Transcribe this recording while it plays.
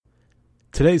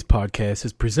Today's podcast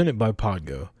is presented by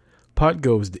Podgo.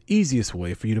 Podgo is the easiest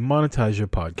way for you to monetize your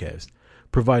podcast,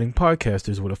 providing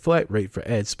podcasters with a flat rate for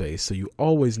ad space so you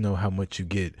always know how much you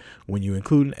get when you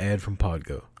include an ad from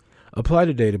Podgo. Apply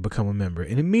today to become a member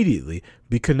and immediately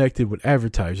be connected with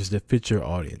advertisers that fit your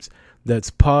audience.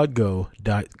 That's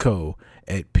podgo.co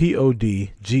at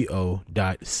podgo.co.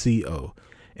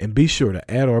 And be sure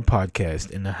to add our podcast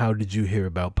in the How Did You Hear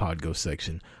About Podgo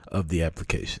section of the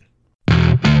application.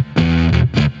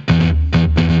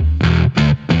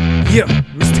 Yeah,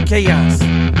 Mr. Chaos,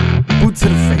 boot to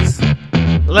the face.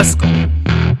 Let's go.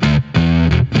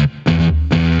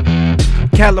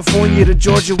 California to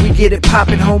Georgia, we get it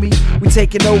poppin', homie. We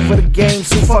taking over the game,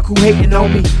 so fuck who hatin',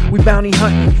 homie. We bounty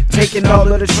hunting, taking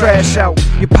all of the trash out.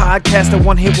 Your podcast a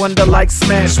one-hit wonder like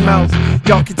Smash Mouth.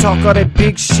 Y'all can talk all that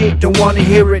big shit, don't wanna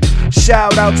hear it.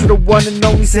 Shout out to the one and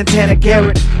only Santana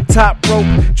Garrett. Top rope,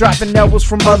 dropping elbows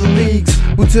from other leagues.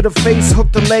 Boot to the face,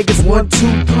 hook the leg, it's 1,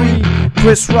 2, 3.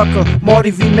 Chris Rucker, Marty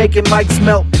V making mics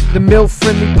melt. The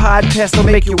mill-friendly podcast will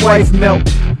make your wife melt.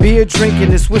 Beer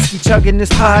drinking, this whiskey chugging, this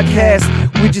podcast.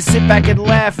 We just sit back and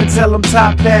laugh and tell them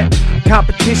top that.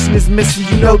 Competition is missing,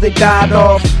 you know they died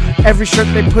off. Every shirt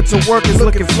they put to work is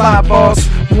looking fly, boss.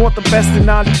 You want the best in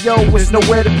audio, there's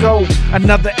nowhere to go.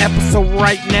 Another episode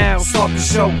right now, start the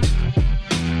show.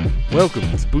 Welcome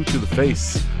to Boot to the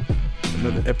Face,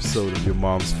 another episode of your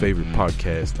mom's favorite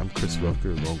podcast. I'm Chris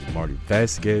Rucker along with Marty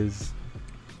Vasquez,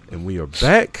 and we are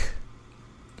back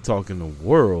talking the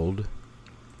world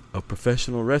of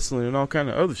professional wrestling and all kind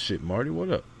of other shit. Marty, what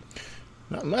up?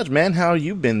 Not much, man. How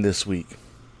you been this week?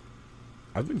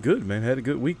 I've been good, man. Had a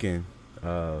good weekend.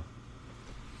 Worked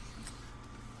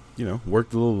a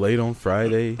little late on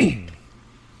Friday.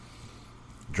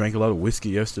 Drank a lot of whiskey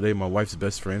yesterday. My wife's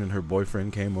best friend and her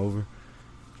boyfriend came over.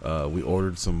 We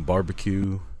ordered some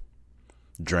barbecue.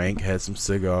 Drank, had some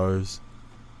cigars.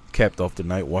 Capped off the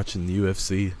night watching the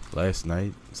UFC last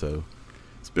night. So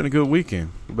it's been a good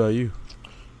weekend. What about you?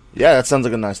 Yeah, that sounds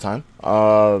like a nice time.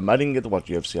 I didn't get to watch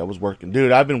UFC. I was working.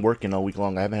 Dude, I've been working all week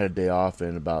long. I haven't had a day off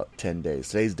in about 10 days.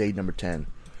 Today's day number 10.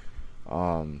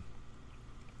 But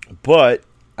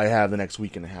I have the next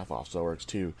week and a half off, so it works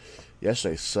too.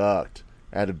 Yesterday sucked.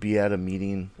 I had to be at a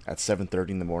meeting at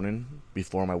 7:30 in the morning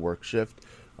before my work shift,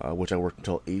 which I worked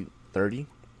until 8:30.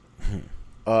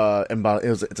 And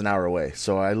it's an hour away,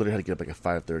 so I literally had to get up like at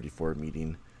 5:30 for a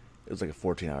meeting. It was like a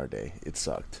 14-hour day. It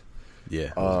sucked.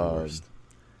 Yeah, it was the worst.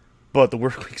 But the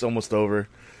work week's almost over.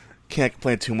 Can't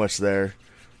complain too much there.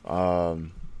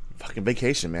 Fucking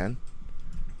vacation, man.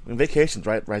 I mean, vacation's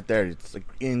right there. It's like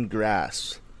in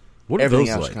grass. What are Everything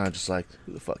those else like? is kind of just like,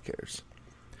 who the fuck cares?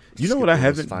 You know what I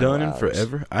haven't done in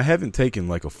forever? I haven't taken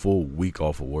like a full week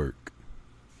off of work.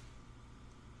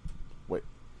 Wait.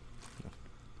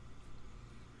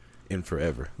 In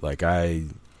forever. Like I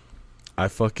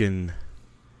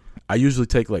usually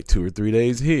take like 2 or 3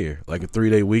 days here. Like a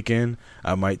 3-day weekend.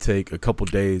 I might take a couple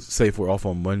days. Say if we're off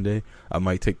on Monday, I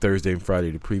might take Thursday and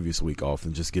Friday the previous week off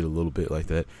and just get a little bit like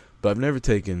that. But I've never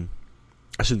taken,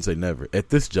 I shouldn't say never. At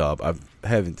this job, I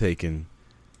haven't taken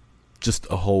just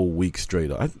a whole week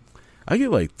straight off. I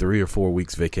get like 3 or 4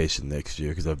 weeks vacation next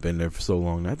year because I've been there for so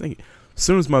long. I think as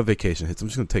soon as my vacation hits, I'm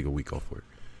just going to take a week off work.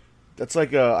 That's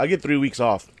like, I get 3 weeks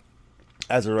off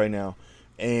as of right now.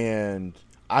 And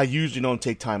I usually don't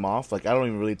take time off. Like, I don't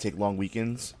even really take long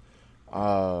weekends.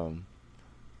 Before,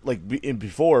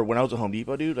 when I was at Home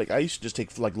Depot, dude, like, I used to just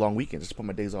take, like, long weekends, just put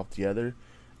my days off together.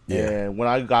 Yeah. And when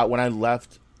I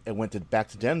left and went back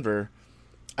to Denver,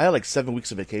 I had, like, 7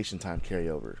 weeks of vacation time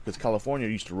carryover. Because California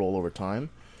used to roll over time.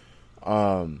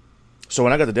 So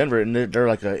when I got to Denver, and they're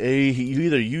like, hey, you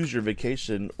either use your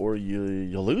vacation or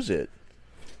you lose it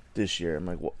this year. I'm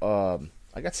like, well,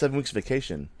 I got 7 weeks of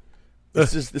vacation.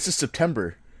 This is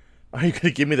September. Are you going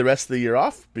to give me the rest of the year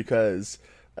off? Because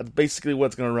that's basically what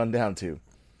it's going to run down to.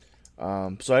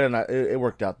 So I don't know. It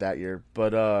worked out that year.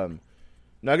 But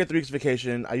now I get 3 weeks of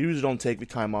vacation. I usually don't take the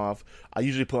time off. I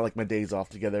usually put like my days off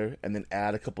together and then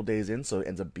add a couple days in, so it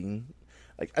ends up being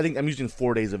like, I think I'm using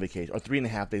 4 days of vacation or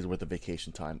 3.5 days worth of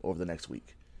vacation time over the next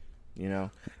week. You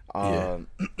know, but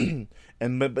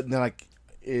then like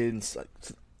in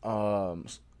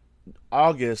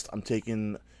August, I'm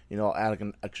taking. I'll add like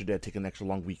an extra day, take an extra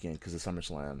long weekend because of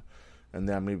SummerSlam. And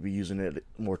then I'm going to be using it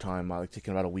more time, like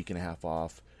taking about a week and a half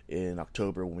off in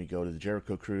October when we go to the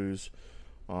Jericho Cruise.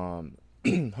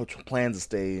 Plans to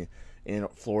stay in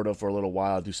Florida for a little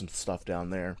while, do some stuff down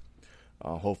there.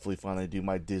 Hopefully finally do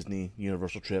my Disney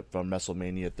Universal trip from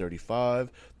WrestleMania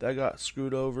 35 that got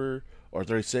screwed over, or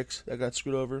 36 that got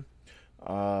screwed over.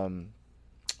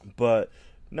 But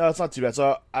No, it's not too bad.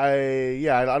 So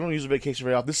I don't use a vacation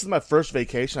very often. This is my first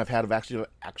vacation I've had of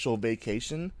actual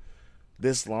vacation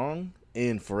this long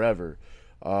in forever.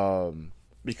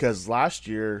 Because last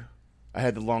year I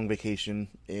had the long vacation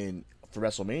for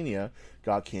WrestleMania,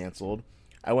 got canceled.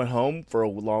 I went home for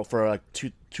like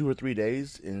two or 3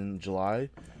 days in July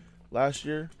last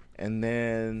year, and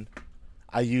then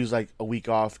I used like a week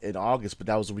off in August, but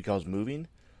that was the week I was moving.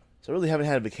 So I really haven't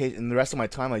had a vacation. And the rest of my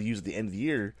time I used at the end of the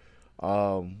year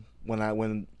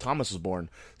when Thomas was born.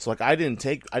 So like I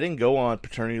didn't go on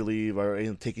paternity leave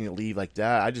or taking a leave like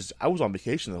that. I was on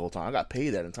vacation the whole time. I got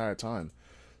paid that entire time,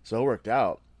 so it worked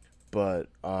out. But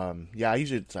I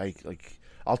usually like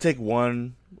I'll take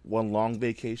one long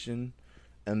vacation,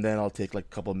 and then I'll take like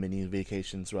a couple of mini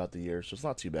vacations throughout the year. So it's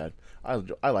not too bad.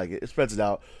 I like it. It spreads it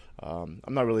out. I'm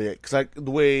not really, because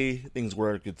the way things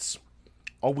work, it's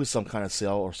always some kind of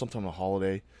sale or sometime a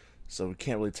holiday, so we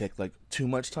can't really take like too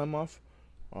much time off.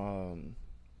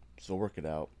 So work it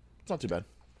out. It's not too bad.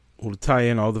 Well, to tie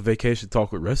in all the vacation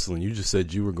talk with wrestling, you just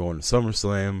said you were going to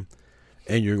SummerSlam,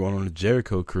 and you're going on the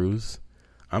Jericho cruise.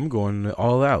 I'm going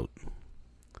All Out.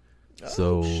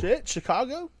 So shit,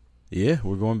 Chicago. Yeah,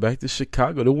 we're going back to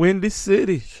Chicago, the Windy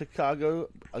City. Chicago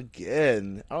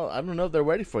again. I don't know if they're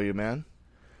ready for you, man.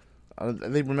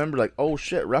 They remember, like, oh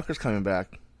shit, Rucker's coming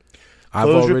back.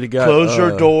 Close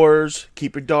your doors.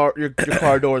 Keep your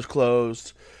car doors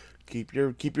closed. Keep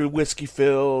your whiskey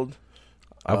filled.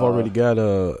 I've already got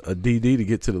a DD to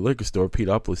get to the liquor store. Pete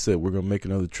Opolis said we're gonna make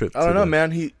another trip. I don't know,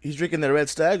 man. He's drinking that Red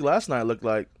Stag last night. Looked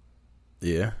like.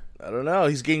 Yeah. I don't know.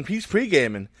 He's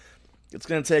pre-gaming. It's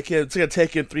gonna take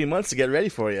him 3 months to get ready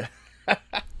for you.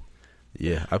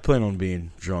 Yeah, I plan on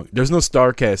being drunk. There's no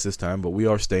StarCast this time, but we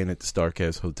are staying at the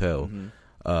StarCast Hotel.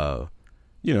 Mm-hmm.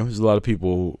 There's a lot of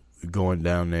people going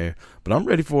down there, but I'm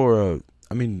ready for.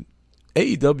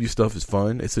 AEW stuff is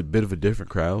fun. It's a bit of a different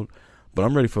crowd, but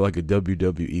I'm ready for like a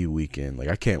WWE weekend. Like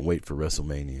I can't wait for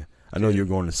WrestleMania. I know you're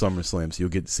going to SummerSlam, so you'll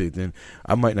get to see it then.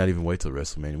 I might not even wait till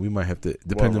WrestleMania. We might have to,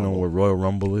 depending on where Royal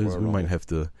Rumble is, might have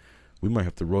to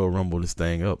Royal Rumble this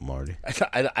thing up, Marty.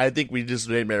 I think we just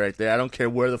made it right there. I don't care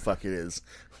where the fuck it is.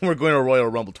 We're going to Royal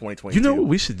Rumble 2022. You know what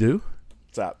we should do?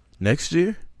 What's up? Next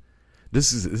year?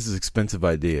 This is an expensive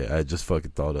idea. I just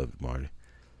fucking thought of it, Marty.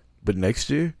 But next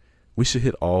year, we should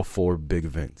hit all 4 big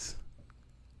events.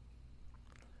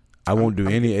 I won't do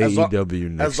any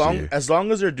AEW next year. As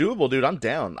long as they're doable, dude, I'm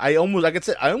down. I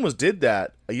almost did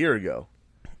that a year ago.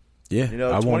 Yeah.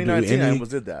 2019, I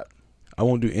almost did that. I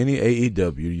won't do any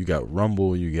AEW. You got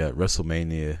Rumble, you got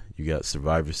WrestleMania, you got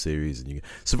Survivor Series, and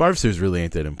Survivor Series really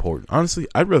ain't that important. Honestly,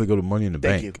 I'd rather go to Money in the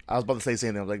Bank. Thank you. I was about to say the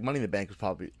same thing. Like Money in the Bank was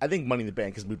probably. I think Money in the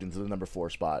Bank has moved into the number 4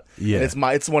 spot. Yeah, and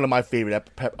it's one of my favorite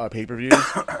pay-per-views.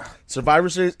 Survivor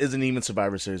Series isn't even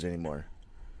Survivor Series anymore.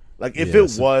 Like if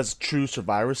it was true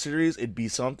Survivor Series, it'd be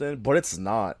something, but it's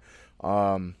not.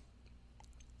 Okay,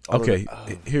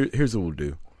 here's what we'll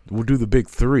do. We'll do the big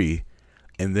 3.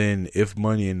 And then, if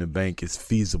Money in the Bank is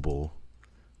feasible,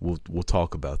 we'll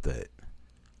talk about that.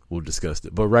 We'll discuss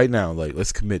it. But right now, like,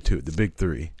 let's commit to it. The big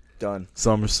 3: done.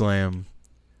 SummerSlam,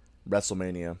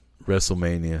 WrestleMania,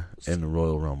 and the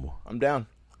Royal Rumble. I'm down.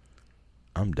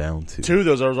 I'm down too. 2 of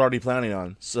those I was already planning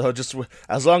on. So just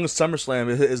as long as SummerSlam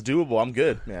is doable, I'm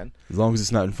good, man. As long as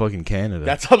it's not in fucking Canada.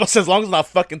 That's what I said. As long as it's not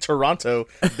fucking Toronto,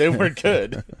 then we're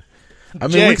good. I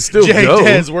mean, we can still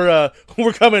go.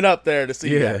 We're coming up there to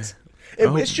see that. Yeah.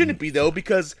 It shouldn't be, though,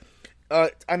 because,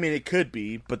 it could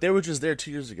be, but they were just there 2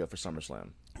 years ago for SummerSlam.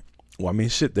 Well, I mean,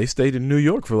 shit, they stayed in New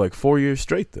York for like 4 years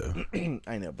straight, though.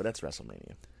 I know, but that's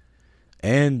WrestleMania.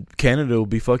 And Canada will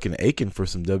be fucking aching for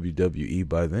some WWE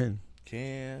by then.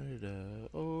 Canada,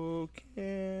 oh,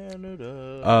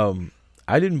 Canada.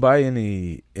 I didn't buy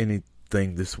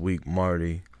anything this week,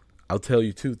 Marty. I'll tell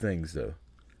you 2 things, though.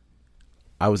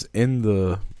 I was in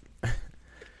the...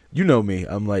 You know me.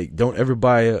 I'm like, don't ever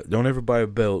buy a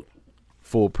belt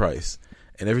full price.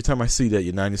 And every time I see that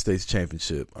United States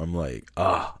Championship, I'm like,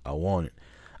 I want it.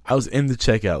 I was in the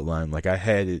checkout line, like I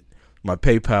had it, my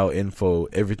PayPal info,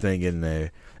 everything in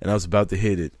there, and I was about to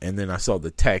hit it, and then I saw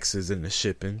the taxes and the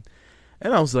shipping,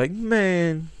 and I was like,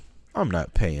 man, I'm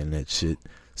not paying that shit.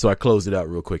 So I closed it out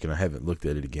real quick, and I haven't looked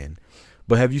at it again.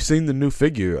 But have you seen the new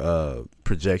figure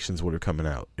projections what are coming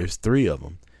out? There's 3 of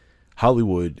them.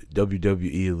 Hollywood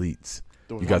WWE Elites.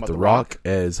 You got The Rock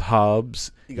as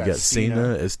Hobbs. You got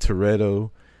Cena as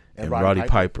Toretto, and Roddy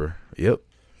Piper. Yep.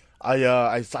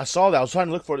 I saw that. I was trying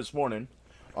to look for it this morning.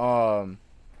 So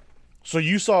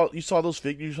you saw those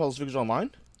figures? You saw those figures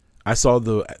online? I saw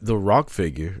the Rock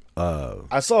figure.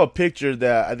 I saw a picture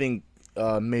that I think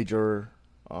Major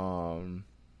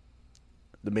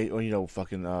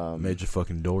fucking Major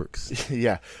fucking dorks.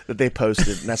 yeah, that they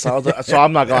posted. And so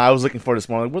I'm not gonna lie, I was looking for it this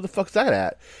morning. Like, where the fuck's that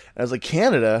at? And I was like,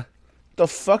 Canada. The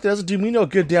fuck, that doesn't do me no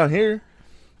good down here.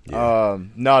 Yeah.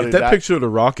 No, If dude, that picture of the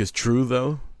Rock is true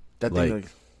though, that like,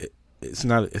 thing, it's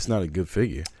not a good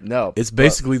figure. no, It's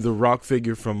basically the Rock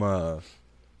figure from one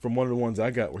of the ones I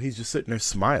got where he's just sitting there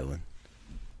smiling.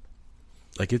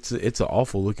 Like it's an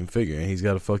awful looking figure, and he's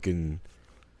got a fucking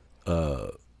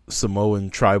Samoan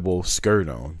tribal skirt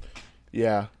on.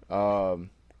 yeah. I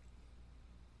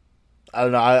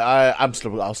don't know.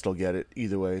 I'll still get it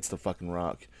either way. It's the fucking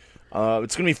Rock.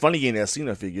 It's gonna be funny getting that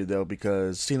Cena figure though,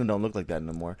 because Cena don't look like that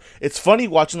anymore. It's funny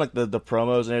watching like the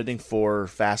promos and everything for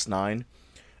Fast 9,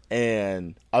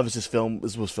 and obviously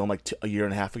this was filmed like a year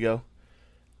and a half ago,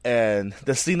 and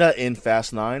the Cena in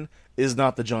Fast 9 is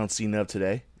not the John Cena of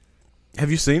today.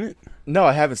 Have you seen it? No,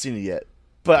 I haven't seen it yet.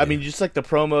 But I mean, just like the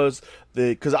promos,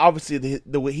 because obviously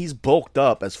the way he's bulked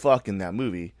up as fuck in that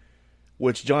movie,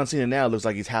 which John Cena now looks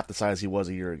like he's half the size he was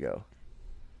a year ago.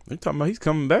 They're talking about he's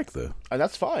coming back though. And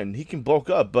that's fine. He can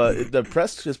bulk up, but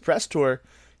his press tour,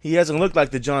 he hasn't looked like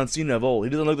the John Cena of old.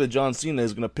 He doesn't look like John Cena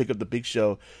is going to pick up the Big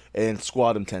Show and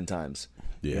squat him 10 times.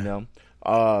 Yeah. You know?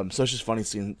 So it's just funny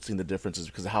seeing the differences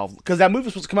because that movie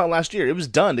was supposed to come out last year. It was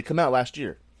done to come out last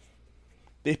year.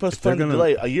 They postponed the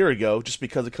delay a year ago just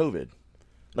because of COVID.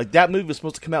 Like, that movie was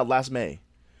supposed to come out last May.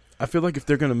 I feel like if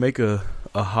they're gonna make a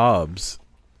Hobbs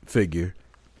figure,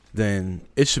 then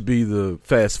it should be the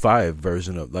Fast 5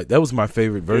 version of, like, that was my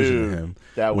favorite version of him.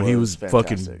 That when he was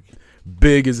fantastic. fucking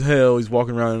big as hell. He's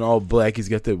walking around in all black. He's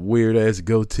got that weird ass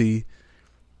goatee.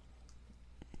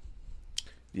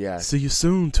 Yeah. See you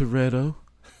soon, Toretto.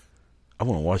 I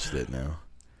want to watch that now.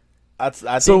 I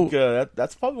think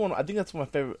that's probably one. I think that's my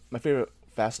favorite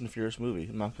Fast and Furious movie.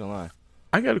 I'm not gonna lie.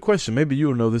 I got a question. Maybe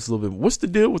you'll know this a little bit. What's the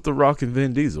deal with The Rock and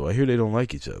Vin Diesel? I hear they don't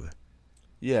like each other.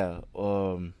 Yeah.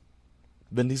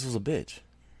 Vin Diesel's a bitch.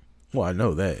 Well, I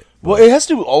know that. Well, it has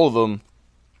to do with all of them.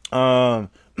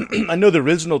 I know the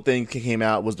original thing came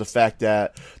out was the fact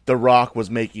that The Rock was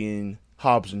making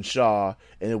Hobbs and Shaw,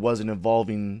 and it wasn't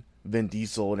involving Vin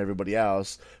Diesel and everybody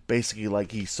else. Basically,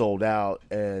 like, he sold out,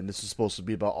 and this is supposed to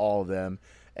be about all of them,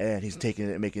 and he's taking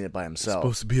it and making it by himself.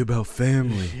 It's supposed to be about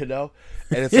family. You know?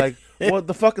 And it's like, well,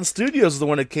 the fucking studio's the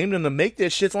one that came to him to make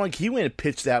this shit. It's not like he went and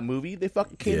pitched that movie. They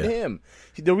fucking came to him.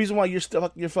 The reason why your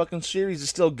fucking series is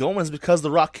still going is because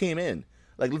The Rock came in.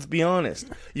 Like, let's be honest.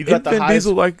 You got Isn't Vin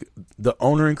Diesel like the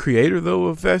owner and creator though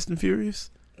of Fast and Furious?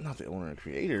 Not the owner and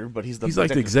creator, but he's like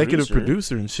the executive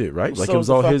producer and shit, right? Like, So it was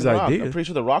all his Rock. idea. I'm pretty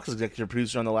sure The Rock's executive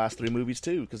producer on the last 3 movies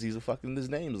too, because his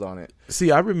name's on it.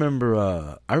 See, I remember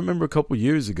a couple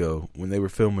years ago when they were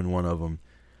filming one of them.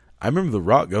 I remember The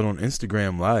Rock got on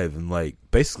Instagram Live and, like,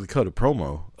 basically cut a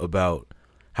promo about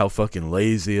how fucking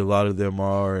lazy a lot of them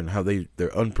are and how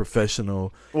they're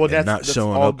unprofessional and not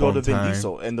showing all up go on to Vin time.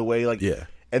 Diesel and the way, like, Yeah.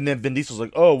 And then Vin Diesel's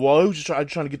like, oh, well, I was just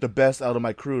trying to get the best out of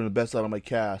my crew and the best out of my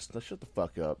cast. Now, shut the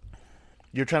fuck up.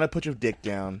 You're trying to put your dick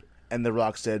down, and The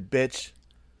Rock said, bitch,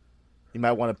 you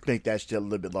might want to make that shit a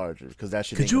little bit larger, because that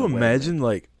shit Could you imagine,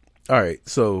 like, all right,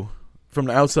 so from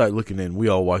the outside looking in, we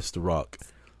all watch The Rock,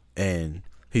 and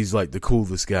he's like the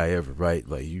coolest guy ever, right?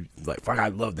 Fuck,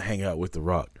 I'd love to hang out with The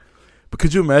Rock. But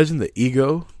could you imagine the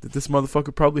ego that this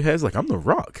motherfucker probably has? Like, I'm The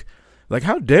Rock. Like,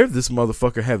 how dare this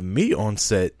motherfucker have me on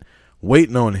set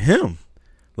waiting on him?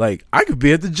 Like, I could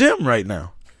be at the gym right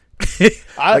now.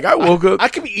 I woke up. I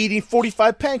could be eating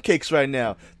 45 pancakes right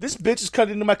now. This bitch is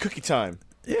cutting into my cookie time.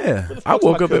 Yeah, I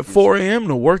woke up at 4 a.m.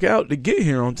 to work out to get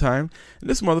here on time, and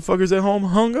this motherfucker's at home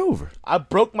hungover. I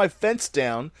broke my fence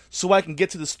down so I can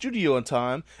get to the studio on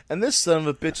time, and this son of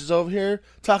a bitch is over here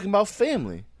talking about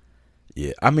family.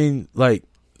 Yeah, I mean, like,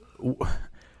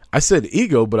 I said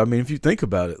ego, but I mean, if you think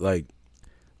about it, like,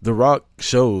 The Rock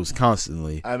shows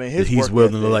constantly I mean, that he's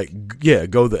willing to, like,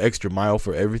 go the extra mile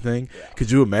for everything. Yeah.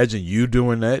 Could you imagine you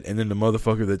doing that, and then the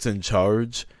motherfucker that's in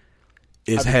charge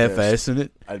is half-assing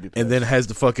it, and then has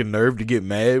the fucking nerve to get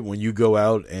mad when you go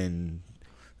out and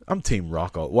I'm Team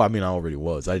Rock. Well, I mean, I already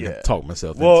was. I didn't talk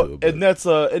myself into it. But. And that's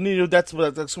that's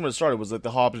when it started, was like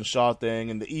the Hobbs and Shaw thing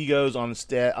and the egos on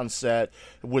set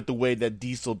with the way that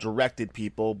Diesel directed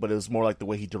people, but it was more like the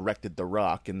way he directed The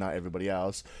Rock and not everybody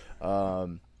else.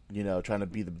 Trying to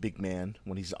be the big man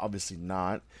when he's obviously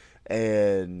not.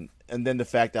 And then the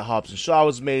fact that Hobbs and Shaw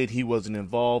was made, he wasn't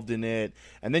involved in it.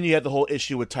 And then you had the whole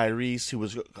issue with Tyrese, who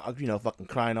was, fucking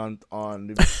crying on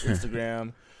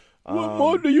Instagram. What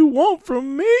more do you want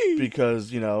from me?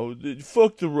 Because,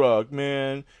 fuck The Rock,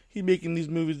 man. He making these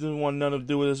movies doesn't want nothing to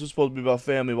do with us. It's supposed to be about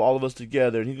family, all of us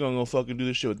together, and he's gonna go fucking do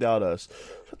this shit without us.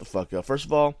 Shut the fuck up. First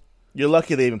of all, You're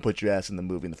lucky they even put your ass in the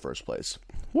movie in the first place.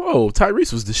 Whoa,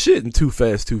 Tyrese was the shit in Too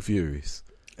Fast, Too Furious.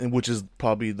 And which is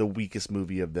probably the weakest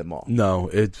movie of them all. No,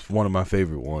 it's one of my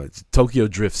favorite ones. Tokyo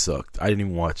Drift sucked. I didn't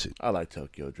even watch it. I like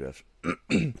Tokyo Drift.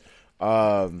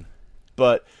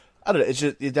 But I don't know. It's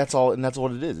just that's all, and that's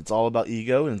what it is. It's all about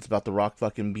ego, and it's about The Rock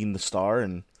fucking being the star,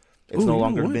 and it's no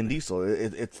longer Vin Diesel.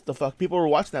 It's the fuck. People were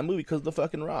watching that movie because of the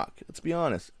fucking Rock. Let's be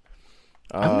honest.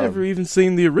 I've never even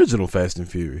seen the original Fast and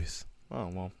Furious. Oh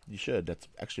well, you should. That's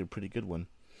actually a pretty good one.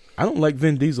 I don't like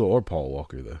Vin Diesel or Paul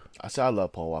Walker though. I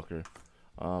love Paul Walker.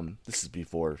 This is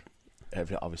before,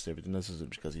 obviously everything. This isn't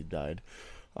because he died.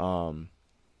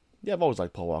 Yeah, I've always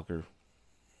liked Paul Walker.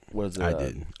 Was I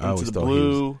didn't. I Into always the thought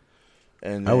Blue, he was.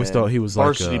 And I always thought he was like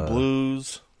Varsity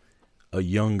Blues, a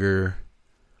younger,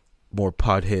 more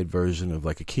pothead version of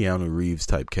like a Keanu Reeves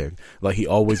type character. Like he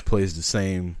always plays the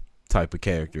same type of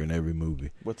character in every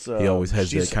movie. He always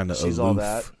has that kind of aloof. All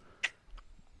that.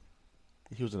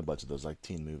 He was in a bunch of those like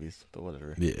teen movies, but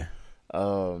whatever. Yeah.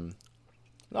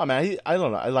 No man, I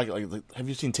don't know. I like have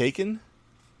you seen Taken?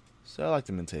 So I liked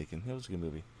him in Taken. It was a good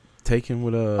movie. Taken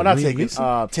with Oh, not Liam Taken.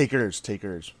 Neeson?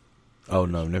 Takers. Oh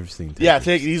no, never seen Taken. Yeah,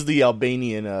 Taken. He's the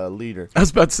Albanian leader. I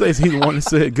was about to say, is he the one that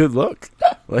said good luck?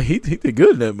 Like he did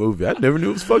good in that movie. I never knew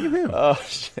it was fucking him. Oh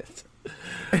shit.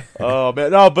 Oh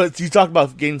man, no. But you talk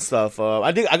about game stuff.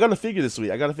 I got a figure this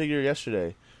week. I got a figure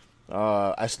yesterday.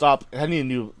 I need a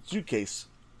new suitcase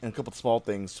and a couple of small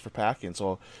things for packing.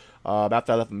 So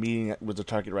after I left the meeting, it was a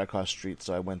Target right across the street.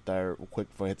 So I went there real quick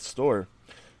before I hit the store,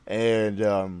 and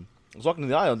I was walking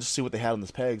the aisle just to see what they had on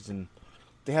these pegs, and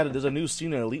there's a new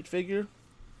Cena Elite figure.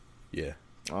 Yeah.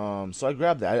 So I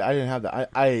grabbed that. I didn't have that.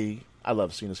 I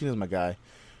love Cena. Cena's my guy.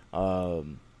 I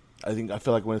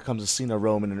feel like when it comes to Cena,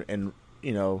 Roman, and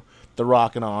you know The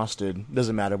Rock and Austin,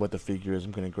 doesn't matter what the figure is,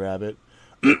 I'm gonna grab it.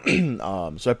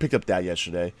 So I picked up that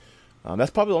yesterday.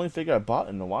 That's probably the only figure I bought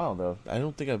in a while, though. I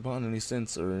don't think I've bought any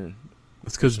since. Or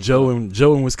it's because Joe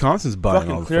in Wisconsin's buying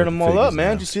fucking all the cleared them all up, man.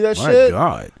 now. Did you see that My shit?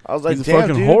 God, I was like, he's a damn,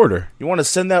 fucking dude, hoarder. You want to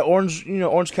send that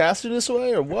Orange Cassidy this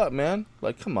way or what, man?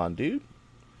 Like, come on, dude.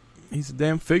 He's a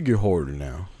damn figure hoarder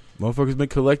now. Motherfucker's been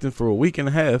collecting for a week and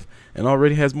a half and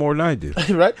already has more than I do.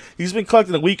 Right? He's been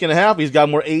collecting a week and a half. He's got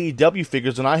more AEW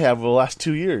figures than I have over the last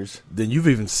 2 years. Than you've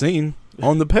even seen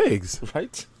on the pegs.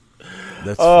 Right?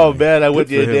 That's oh funny. man, I Good went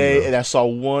the for other him, day though. and I saw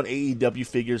one AEW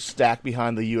figure stacked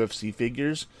behind the UFC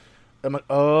figures. I'm like,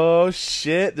 oh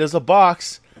shit, there's a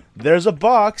box.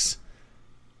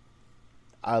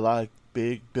 I like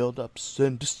big build-ups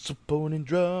and disappointing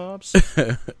drops.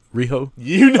 Riho?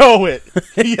 You know it.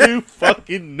 You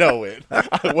fucking know it.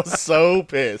 I was so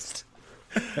pissed.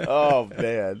 Oh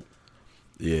man.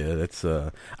 Yeah, that's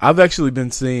I've actually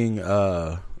been seeing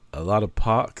a lot of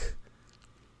Pac,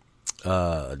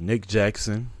 Nick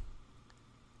Jackson,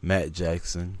 Matt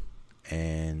Jackson,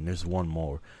 and there's one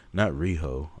more. Not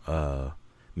Riho.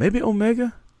 Maybe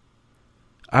Omega?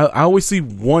 I always see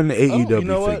one AEW you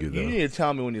know figure what? though. You need to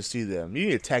tell me when you see them. You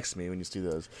need to text me when you see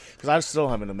those, because I still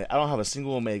haven't. I don't have a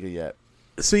single Omega yet.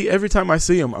 See, every time I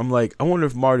see him, I'm like, I wonder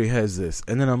if Marty has this,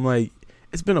 and then I'm like,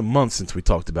 it's been a month since we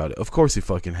talked about it. Of course, he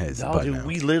fucking has it No, by dude, now.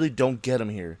 we literally don't get them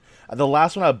here. The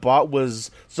last one I bought was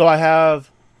I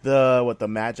have the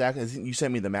Matt Jackson. I think you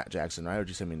sent me the Matt Jackson, right? Or did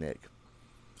you send me Nick?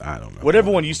 I don't know.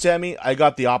 Whatever one you sent me, I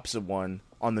got the opposite one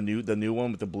on the new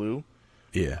one with the blue.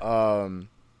 Yeah.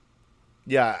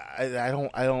 Yeah, I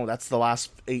don't. That's the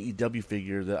last AEW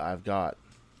figure that I've got.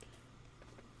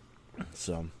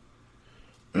 So,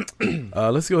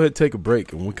 Let's go ahead and take a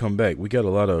break. When we come back, we got a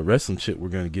lot of wrestling shit we're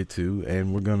going to get to,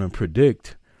 and we're going to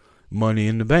predict Money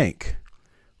in the Bank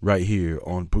right here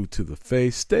on Boot to the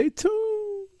Face. Stay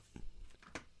tuned.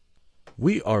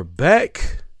 We are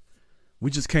back. We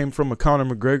just came from a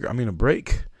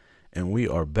break, and we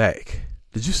are back.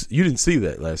 You didn't see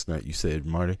that last night, you said,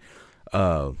 Marty.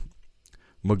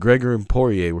 McGregor and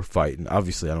Poirier were fighting.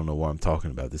 Obviously, I don't know why I'm talking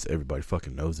about this. Everybody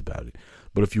fucking knows about it.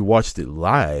 But if you watched it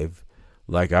live,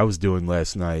 like I was doing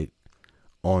last night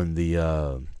on the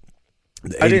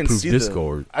 80 Proof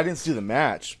Discord. I didn't see the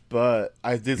match, but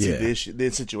I did see the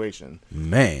situation.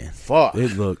 Man, fuck.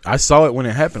 I saw it when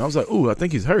it happened. I was like, ooh, I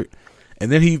think he's hurt.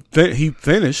 And then he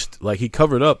finished, like he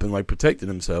covered up and like protected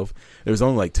himself. There was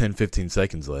only like 10, 15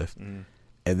 seconds left. And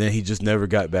then he just never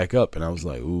got back up. And I was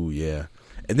like, ooh, yeah.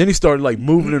 And then he started like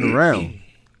moving it around,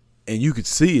 and you could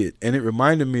see it. And it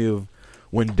reminded me of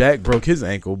when Dak broke his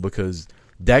ankle, because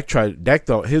Dak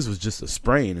thought his was just a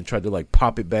sprain and tried to like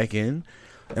pop it back in.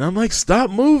 And I'm like,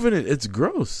 stop moving it. It's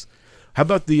gross. How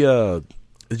about did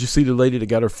you see the lady that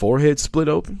got her forehead split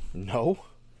open? No.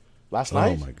 Last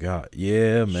night? Oh my God.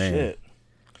 Yeah, man. Shit.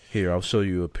 Here, I'll show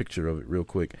you a picture of it real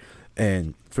quick.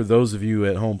 And for those of you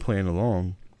at home playing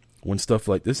along, when stuff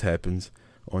like this happens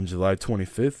on July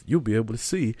 25th, you'll be able to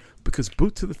see because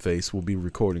Boot to the Face will be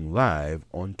recording live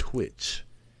on Twitch.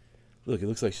 Look, it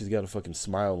looks like she's got a fucking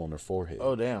smile on her forehead.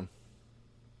 Oh, damn.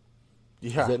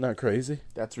 Yeah. Is that not crazy?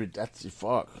 That's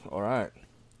fuck. All right.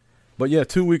 But yeah,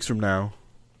 2 weeks from now,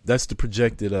 that's the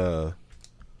projected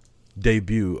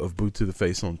debut of Boot to the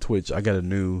Face on Twitch. I got a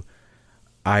new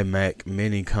iMac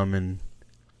Mini coming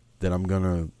that I'm going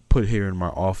to put here in my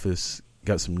office.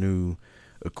 Got some new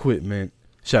equipment.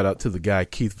 Shout out to the guy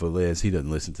Keith Velez. He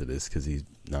doesn't listen to this because he's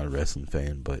not a wrestling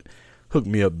fan, but hooked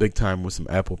me up big time with some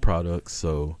Apple products.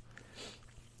 So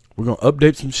we're going to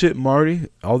update some shit, Marty.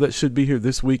 All that should be here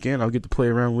this weekend. I'll get to play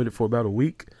around with it for about a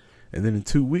week. And then in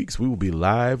 2 weeks, we will be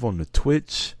live on the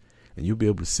Twitch. And you'll be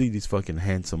able to see these fucking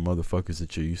handsome motherfuckers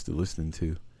that you're used to listening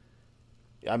to.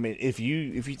 I mean, if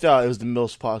you thought it was the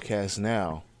Mills podcast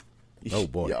now, oh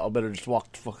boy, y'all better just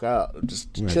walk the fuck out. Just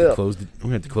we're chill. we're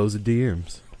gonna have to close the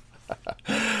DMs.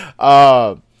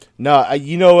 No,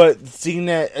 you know what? Seeing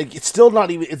that, like, it's still not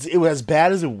even. It was as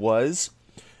bad as it was.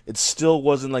 It still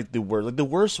wasn't like the worst. Like the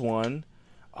worst one.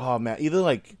 Oh man, either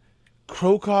like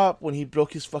Crow Cop when he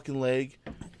broke his fucking leg,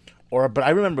 but I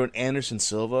remember when Anderson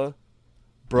Silva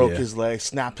broke his leg,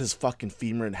 snapped his fucking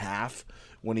femur in half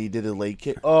when he did a leg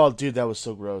kick. Oh, dude, that was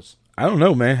so gross. I don't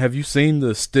know, man. Have you seen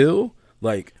the still?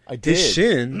 Like, I did. His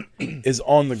shin is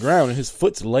on the ground and his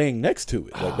foot's laying next to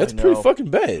it. Like, that's pretty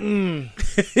fucking bad.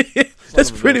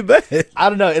 That's pretty bad. I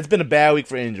don't know. It's been a bad week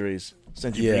for injuries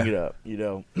since you bring it up. You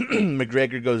know,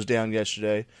 McGregor goes down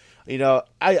yesterday. You know,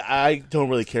 I don't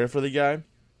really care for the guy,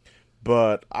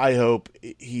 but I hope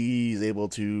he's able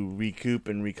to recoup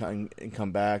and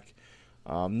come back.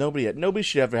 Nobody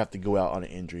should ever have to go out on an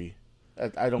injury.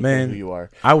 I don't care who you are.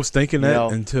 I was thinking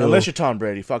that until unless you're Tom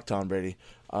Brady. Fuck Tom Brady.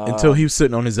 Until he was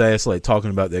sitting on his ass, like talking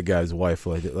about that guy's wife,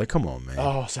 like that. Like, come on, man.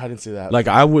 Oh, so I didn't see that. Like,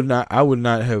 I would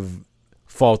not have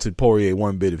faulted Poirier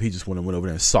one bit if he just went over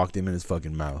there and socked him in his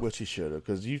fucking mouth. Which he should have,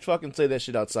 because you fucking say that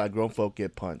shit outside, grown folk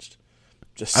get punched.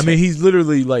 I mean, he's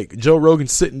literally like Joe Rogan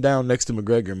sitting down next to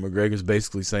McGregor, and McGregor's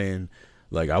basically saying,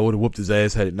 like, I would have whooped his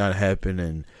ass had it not happened,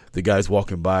 and the guy's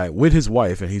walking by with his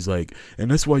wife, and he's like, and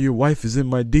that's why your wife is in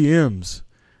my DMs.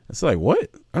 It's like, what?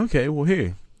 Okay, well,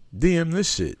 here, DM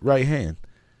this shit, right hand.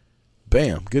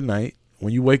 Bam, good night.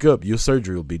 When you wake up, your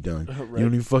surgery will be done. Right.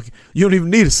 You don't even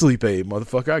need a sleep aid,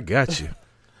 motherfucker. I got you.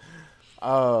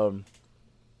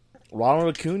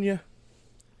 Ronald Acuna,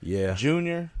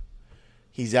 Jr.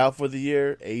 He's out for the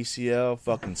year. ACL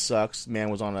fucking sucks. Man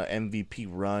was on an MVP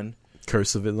run.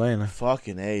 Curse of Atlanta.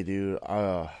 Fucking A, dude.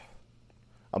 I'll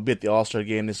be at the All-Star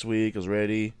game this week. I was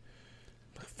ready.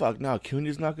 Fuck, now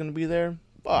Acuna's not going to be there?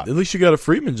 Fuck. At least you got a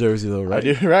Freeman jersey, though, right?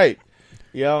 I do, right.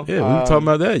 Yeah, we were talking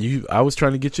about that. I was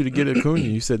trying to get you to get Acuna.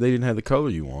 You said they didn't have the color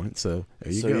you wanted, so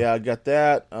there you go. Yeah, I got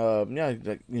that.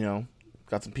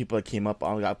 Got some people that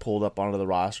got pulled up onto the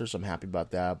roster, so I'm happy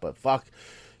about that. But fuck,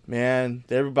 man,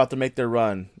 they're about to make their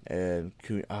run, and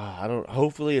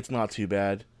hopefully it's not too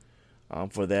bad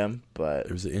for them. But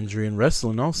there's an injury in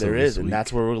wrestling also. There is, and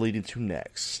that's where we're leading to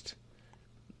next.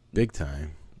 Big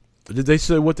time. Did they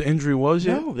say what the injury was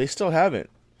yet? No, they still haven't.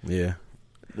 Yeah.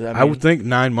 I would think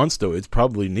 9 months, though. It's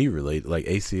probably knee-related, like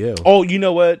ACL. Oh, you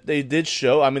know what? They did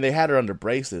show. I mean, they had her under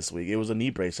brace this week. It was a knee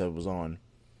brace that was on.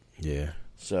 Yeah.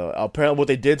 So, apparently what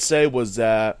they did say was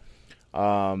that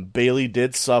Bayley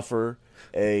did suffer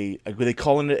they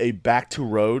calling it a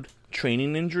back-to-road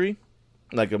training injury.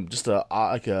 Like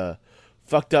a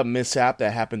fucked up mishap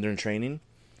that happened during training.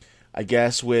 I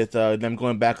guess with them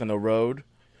going back on the road,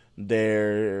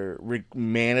 they're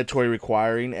mandatory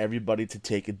requiring everybody to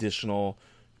take additional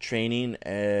training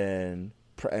and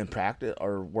practice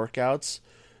or workouts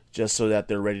just so that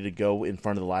they're ready to go in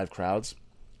front of the live crowds.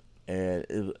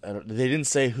 And they didn't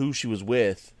say who she was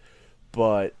with,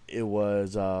 but it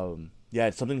was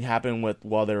something happened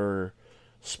while they were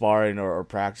sparring or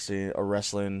practicing or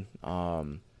wrestling,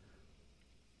 like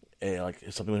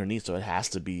something with her knee. So it has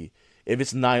to be. If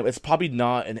it's not, it's probably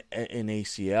not an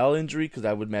ACL injury because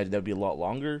I would imagine that would be a lot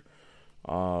longer.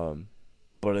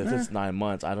 But if it's 9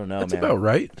 months, I don't know. That's man. about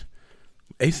right.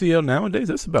 ACL nowadays,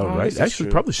 that's about right. Actually,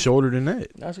 true. Probably shorter than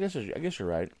that. I guess you're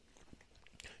right.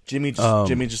 Jimmy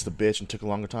just a bitch and took a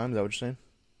longer time. Is that what you're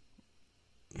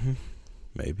saying?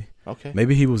 Maybe. Okay.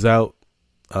 Maybe he was out.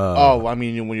 I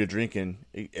mean, when you're drinking,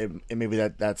 it maybe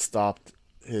that stopped.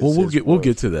 We'll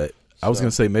get to that. I was gonna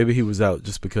say maybe he was out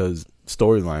just because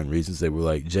storyline reasons. They were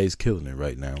like, Jay's killing it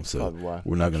right now, so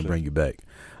we're not gonna bring you back.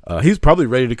 He's probably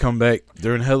ready to come back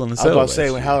during Hell in a Cell. I was about to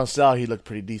say when Hell in a Cell he looked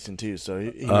pretty decent too, so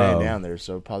he ran down there,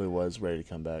 so probably was ready to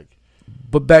come back.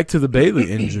 But back to the Bayley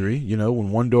injury, you know,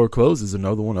 when one door closes,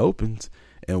 another one opens.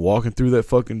 And walking through that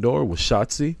fucking door was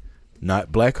Shotzi,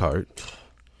 not Blackheart,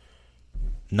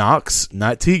 Nox,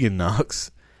 not Tegan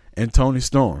Nox, and Toni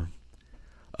Storm.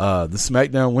 The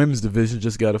SmackDown Women's Division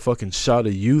just got a fucking shot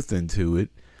of youth into it.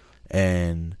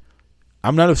 And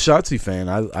I'm not a Shotzi fan.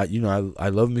 I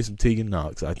love me some Tegan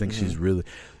Nox. I think she's really...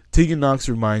 Tegan Nox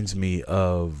reminds me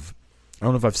of... I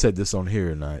don't know if I've said this on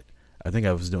here or not. I think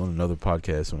I was doing another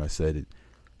podcast when I said it.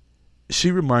 She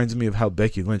reminds me of how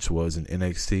Becky Lynch was in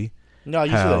NXT. No,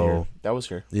 you said that here. That was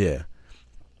her. Yeah.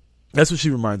 That's what she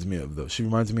reminds me of, though. She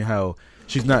reminds me how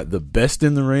she's not the best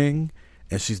in the ring,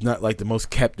 and she's not like the most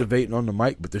captivating on the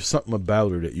mic, but there's something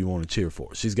about her that you want to cheer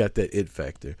for. She's got that it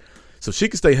factor. So she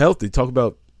can stay healthy. Talk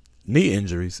about knee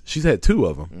injuries. She's had 2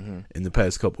 of them in the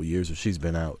past couple of years where she's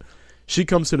been out. She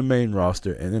comes to the main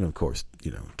roster, and then, of course,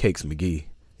 you know, Cakes McGee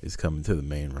is coming to the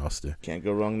main roster. Can't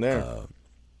go wrong there.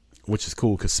 Which is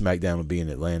cool because SmackDown will be in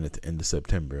Atlanta at the end of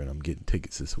September, and I'm getting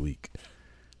tickets this week.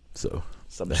 So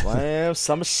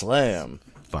SummerSlam.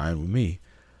 Fine with me.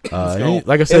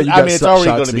 Like I said, it's already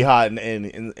going to be hot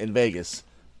in Vegas.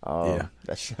 Yeah.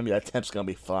 That temp's going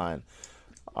to be fine.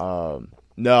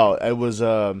 No, it was.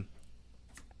 I'm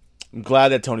glad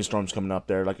that Toni Storm's coming up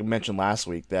there. Like I mentioned last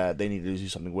week, that they need to do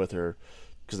something with her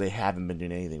because they haven't been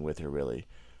doing anything with her really.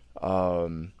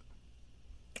 I'm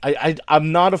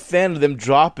not a fan of them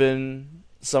dropping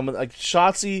some of like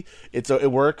Shotzi.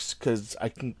 It works because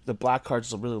the Blackheart's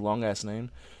is a really long ass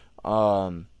name.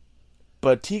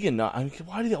 But Tegan,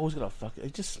 why do they always gotta fuck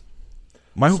it? Just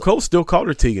Michael Cole still called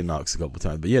her Tegan Nox a couple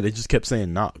times, but yeah, they just kept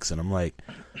saying Nox, and I'm like,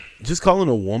 just calling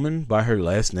a woman by her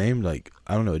last name, like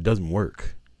I don't know, it doesn't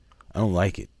work. I don't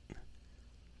like it.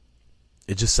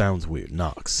 It just sounds weird,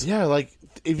 Nox. Yeah, like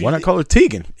why not call her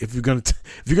Tegan if you're gonna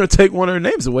take one of her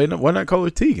names away? Why not call her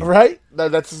Tegan? Right?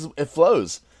 That's it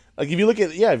flows. Like if you look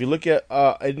at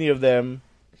any of them,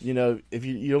 you know, if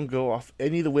you don't go off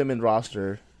any of the women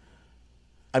roster.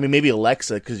 I mean, maybe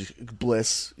Alexa, because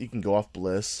Bliss, you can go off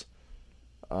Bliss.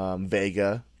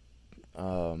 Vega.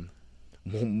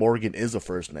 Morgan is a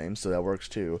first name, so that works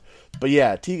too. But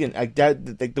yeah, Tegan,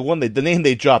 the name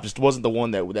they dropped just wasn't the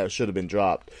one that should have been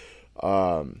dropped.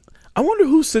 I wonder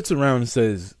who sits around and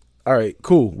says, all right,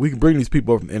 cool, we can bring these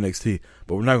people over from NXT,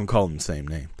 but we're not going to call them the same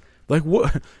name. Like,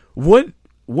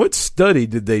 what study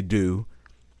did they do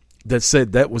that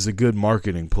said that was a good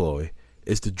marketing ploy?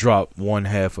 Is to drop one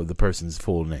half of the person's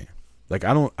full name. Like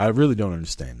I really don't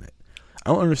understand that.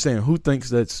 I don't understand who thinks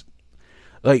that's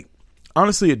like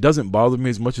honestly it doesn't bother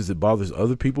me as much as it bothers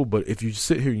other people, but if you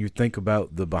sit here and you think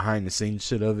about the behind the scenes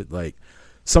shit of it, like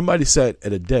somebody sat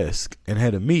at a desk and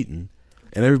had a meeting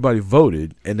and everybody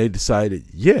voted and they decided,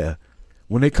 yeah,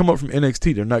 when they come up from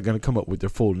NXT they're not gonna come up with their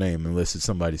full name unless it's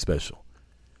somebody special.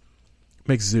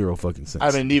 Makes zero fucking sense. I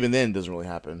mean even then it doesn't really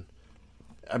happen.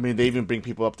 I mean, they even bring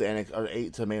people up to NXT or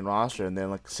 8 to the main roster, and then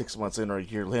like 6 months in or a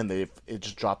year in, it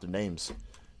just dropped their names.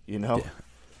 You know, it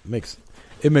makes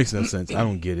no sense. I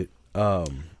don't get it. I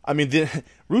mean,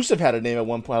 Rusev had a name at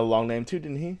one point, a long name too,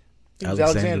 didn't he? He was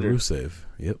Alexander Rusev.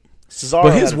 Yep. Cesaro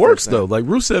but his works though, like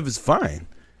Rusev is fine.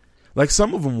 Like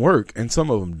some of them work and some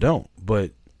of them don't.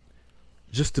 But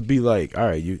just to be like, all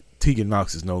right, Tegan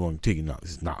Nox is no longer Tegan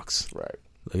Nox, it's Nox. Right.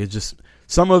 Like it just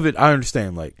some of it I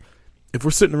understand. Like. If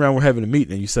we're sitting around, we're having a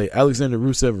meeting, and you say Alexander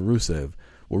Rusev or Rusev,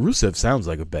 well, Rusev sounds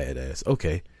like a badass.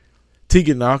 Okay.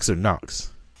 Tegan Nox or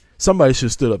Nox? Somebody should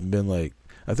have stood up and been like,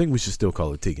 I think we should still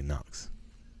call it Tegan Nox.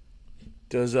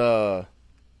 Does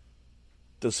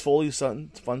Foley's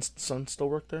son still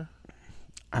work there?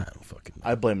 I don't fucking know.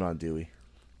 I blame it on Dewey.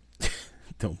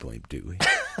 Don't blame Dewey.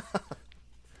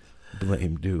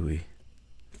 Blame Dewey.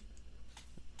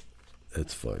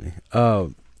 That's funny.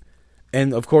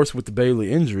 And, of course, with the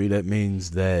Bayley injury, that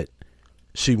means that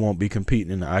she won't be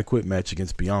competing in the I Quit match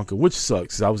against Bianca, which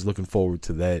sucks. 'Cause I was looking forward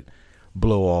to that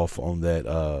blow-off on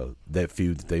that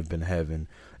feud that they've been having.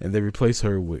 And they replace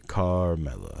her with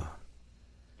Carmella.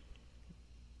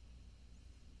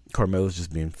 Carmella's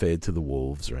just being fed to the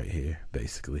wolves right here,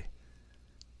 basically.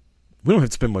 We don't have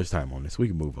to spend much time on this. We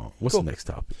can move on. What's the next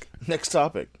topic? Next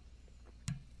topic.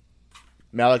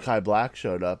 Malachi Black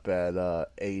showed up at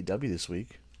AEW this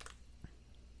week.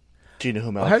 Do you know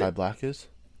who Malachi Black is?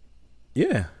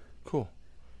 Yeah. Cool.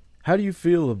 How do you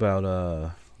feel about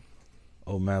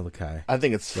Malachi? I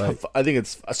think it's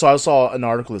so I saw an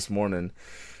article this morning.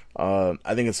 I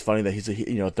think it's funny that he's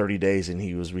 30 days and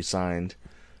he was re-signed.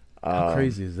 How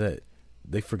crazy is that?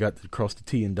 They forgot to cross the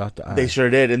T and dot the I. They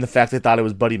sure did. And the fact they thought it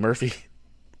was Buddy Murphy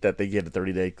that they gave a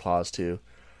 30-day clause to.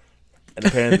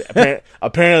 And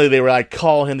apparently they were like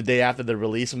calling him the day after the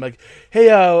release. I'm like,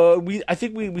 hey, I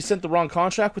think we sent the wrong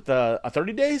contract with a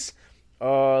 30 days.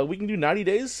 We can do 90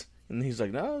 days. And he's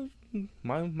like, no,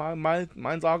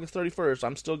 mine's August 31st.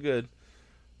 I'm still good.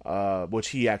 Which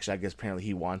he actually, I guess, apparently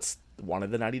he wanted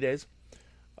the 90 days.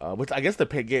 Which I guess they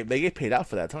get paid out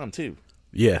for that time too.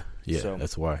 Yeah, So,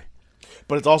 that's why.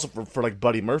 But it's also for like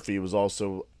Buddy Murphy. It was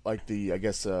also like I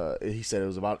guess he said it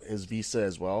was about his visa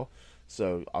as well.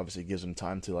 So obviously it gives him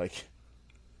time to like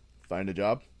find a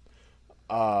job.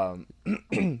 But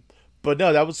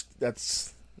no,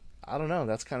 that's I don't know.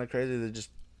 That's kind of crazy.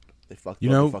 They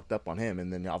fucked up on him,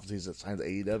 and then obviously he signs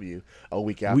AEW a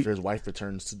week after his wife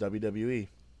returns to WWE.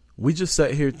 We just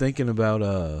sat here thinking about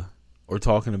or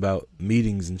talking about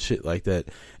meetings and shit like that,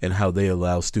 and how they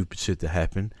allow stupid shit to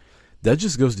happen. That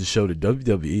just goes to show that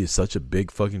WWE is such a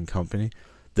big fucking company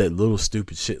that little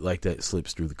stupid shit like that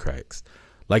slips through the cracks.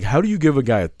 Like, how do you give a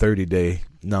guy a 30-day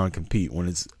non-compete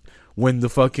when the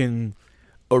fucking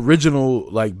original,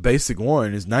 like, basic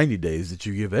one is 90 days that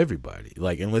you give everybody?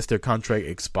 Like, unless their contract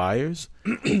expires?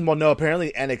 Well, no,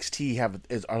 apparently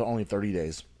NXT are only 30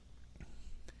 days.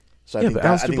 So I think but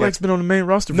Aleister Black's been on the main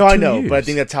roster for 2 years. No, I know, years. but I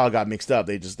think that's how it got mixed up.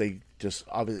 They just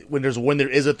obviously, when there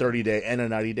is a 30-day and a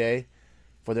 90-day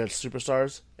for their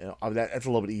superstars, that's a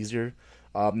little bit easier.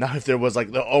 Now, if there was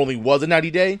there only was a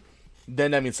 90-day,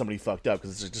 then that means somebody fucked up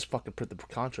because it's just fucking print the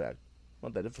contract.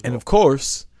 Not that difficult. And of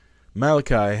course,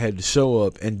 Malachi had to show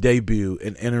up and debut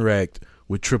and interact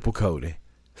with Triple Cody.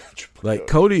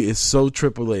 Cody is so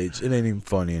Triple H, it ain't even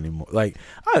funny anymore. Like,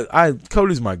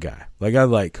 Cody's my guy. Like, I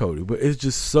like Cody, but it's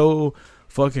just so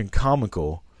fucking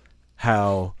comical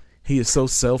how he is so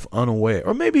self-unaware.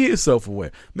 Or maybe he is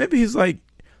self-aware. Maybe he's like,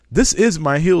 this is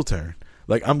my heel turn.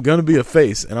 Like, I'm going to be a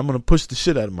face, and I'm going to push the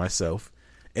shit out of myself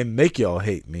and make y'all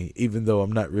hate me, even though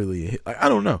I'm not really I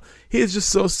don't know. He is just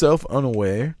so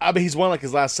self-unaware. I mean, he's won,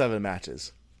 his last 7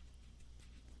 matches.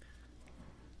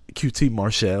 QT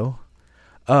Marshall.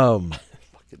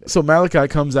 So Malachi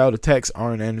comes out, attacks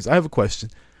Arn Anderson. I have a question.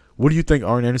 What do you think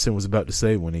Arn Anderson was about to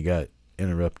say when he got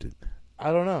interrupted?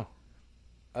 I don't know.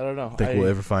 Think we'll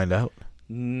ever find out?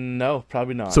 No,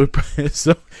 probably not. So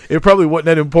it probably wasn't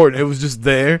that important. It was just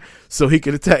there so he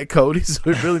could attack Cody. So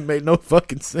it really made no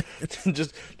fucking sense.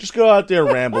 just go out there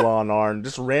and ramble on, Arn.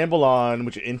 Just ramble on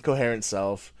with your incoherent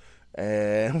self,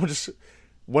 and we'll just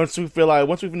once we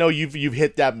know you've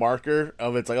hit that marker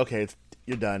of it's like, okay,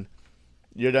 you're done.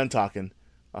 You're done talking.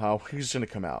 He's just gonna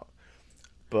come out.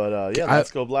 But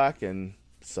let's go Black, and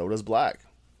so does Black.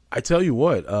 I tell you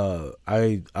what,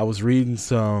 I was reading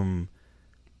some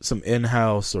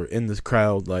in-house or in the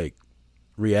crowd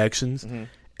reactions, mm-hmm.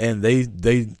 and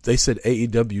they said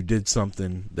AEW did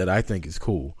something that I think is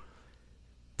cool.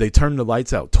 They turned the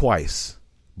lights out twice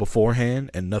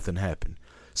beforehand, and nothing happened.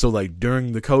 So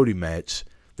during the Cody match,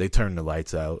 they turned the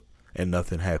lights out and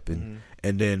nothing happened. Mm-hmm.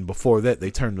 And then before that,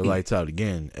 they turned the lights out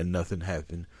again and nothing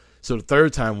happened. So the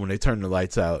third time when they turned the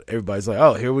lights out, everybody's like,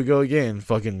 oh, here we go again.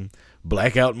 Fucking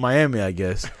blackout in Miami, I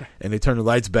guess. And they turn the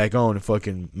lights back on, and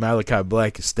fucking Malachi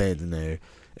Black is standing there.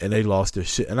 And they lost their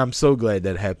shit. And I'm so glad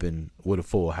that happened with a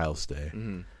full house there.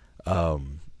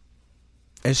 Mm-hmm.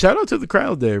 And shout out to the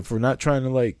crowd there for not trying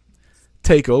to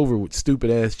take over with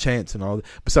stupid ass chants and all that.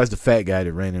 Besides the fat guy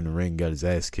that ran in the ring and got his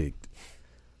ass kicked.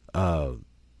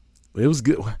 It was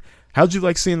good. How'd you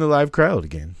like seeing the live crowd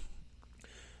again?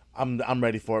 I'm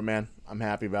ready for it, man. I'm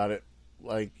happy about it.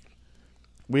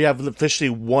 We have officially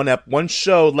one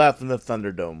show left in the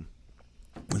Thunderdome.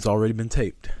 It's already been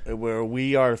taped. Where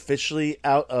we are officially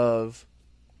out of.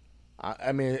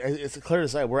 I mean, it's clear to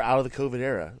say we're out of the COVID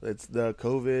era. It's the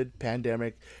COVID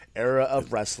pandemic era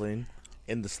of wrestling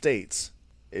in the States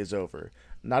is over.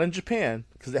 Not in Japan,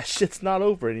 because that shit's not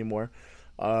over anymore.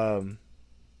 But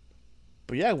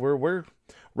yeah, we're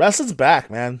wrestling's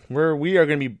back, man. We are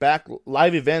gonna be back.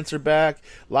 Live events are back.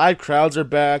 Live crowds are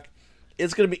back.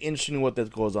 It's gonna be interesting what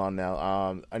that goes on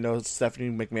now. I know Stephanie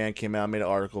McMahon came out and made an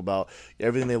article about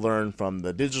everything they learned from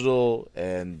the digital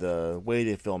and the way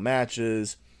they film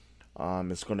matches.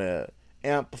 It's gonna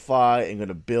amplify and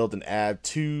gonna build and add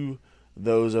to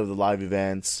those of the live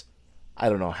events. I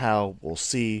don't know how. We'll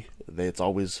see. It's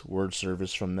always word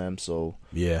service from them. So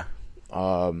yeah.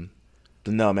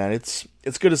 But no, man, it's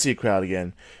good to see a crowd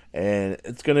again, and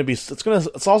it's good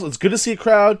to see a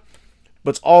crowd, but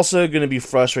it's also gonna be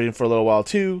frustrating for a little while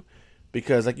too,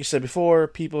 because like you said before,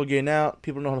 people are getting out,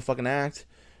 people don't know how to fucking act,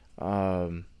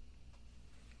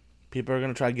 people are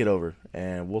gonna try to get over,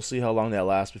 and we'll see how long that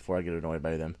lasts before I get annoyed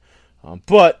by them.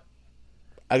 But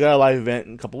I got a live event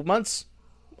in a couple of months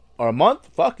or a month.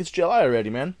 Fuck, it's July already,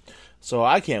 man. So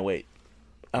I can't wait,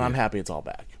 and I'm happy it's all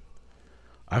back.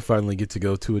 I finally get to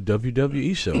go to a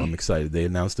WWE show. I'm excited. They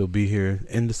announced they'll be here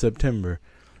end of September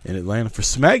in Atlanta for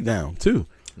SmackDown too.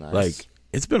 Nice. Like,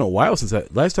 it's been a while since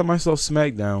last time I saw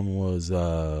SmackDown was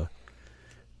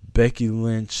Becky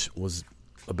Lynch was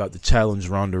about to challenge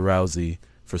Ronda Rousey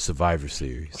for Survivor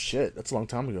Series. Oh, shit, that's a long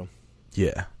time ago.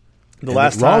 Yeah. The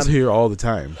last time Raw's here all the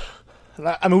time.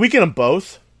 I mean, we get them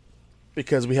both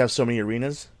because we have so many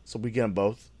arenas, so we get them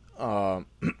both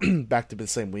back to the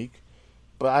same week.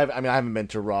 But I haven't been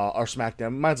to Raw or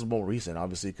SmackDown. Mine's more recent,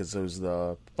 obviously, because it was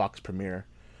the Fox premiere.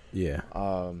 Yeah.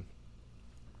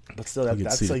 But still,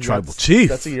 that's see the a Tribal Chief.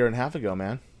 That's a year and a half ago,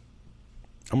 man.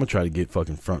 I'm gonna try to get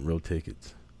fucking front row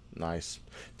tickets. Nice,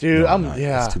 dude. No,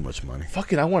 Yeah, that's too much money.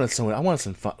 Fucking, I wanted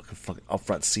some fucking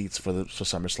upfront seats for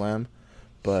SummerSlam,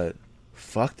 but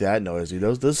fuck that noise, dude.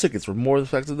 Those tickets were more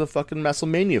expensive than the fucking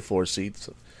WrestleMania floor seats.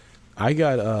 I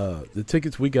got the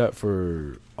tickets we got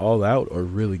for All Out are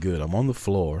really good. I'm on the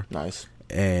floor. Nice.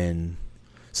 And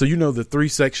so you know the 3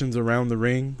 sections around the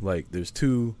ring, like there's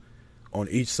 2 on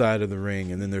each side of the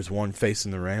ring, and then there's 1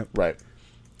 facing the ramp. Right.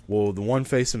 Well, the 1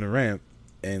 facing the ramp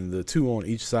and the 2 on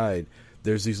each side,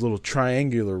 there's these little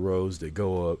triangular rows that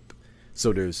go up.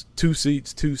 So there's 2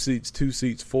 seats, 2 seats, 2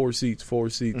 seats, 4 seats, 4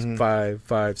 seats,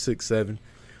 5, 6, 7.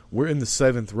 We're in the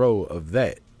 7th row of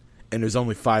that, and there's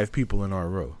only 5 people in our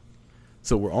row.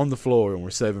 So we're on the floor and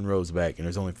we're 7 rows back, and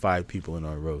there's only 5 people in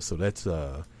our row. So that's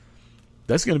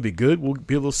gonna be good. We'll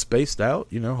be a little spaced out,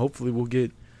 you know. Hopefully we'll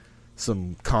get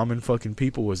some common fucking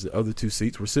people as the other 2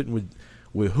 seats. We're sitting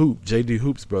with Hoop, JD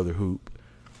Hoop's brother Hoop,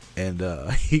 and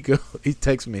he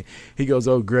texts me. He goes,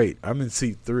 "Oh great, I'm in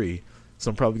seat 3,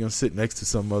 so I'm probably gonna sit next to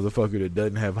some motherfucker that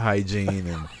doesn't have hygiene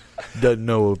and doesn't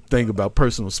know a thing about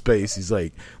personal space." He's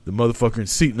like, "The motherfucker in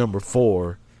seat number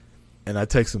 4." And I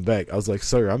text him back. I was like,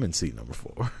 "Sir, I'm in seat number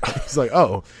 4." He's like,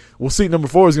 "Oh, well, seat number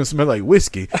 4 is going to smell like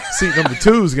whiskey. Seat number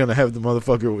 2 is going to have the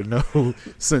motherfucker with no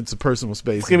sense of personal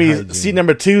space." It's gonna be seat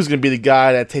number 2 is gonna be the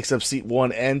guy that takes up seat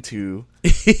 1 and 2.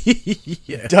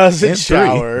 Yeah. Doesn't And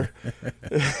shower.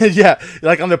 Yeah,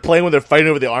 like on the plane when they're fighting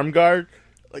over the arm guard.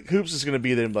 Like Hoops is gonna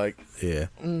be there, and like, yeah.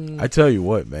 I tell you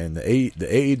what, man, the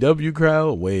AEW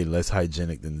crowd way less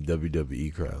hygienic than the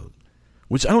WWE crowd,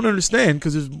 which I don't understand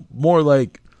because there's more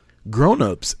like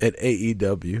grown-ups at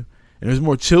AEW and there's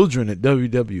more children at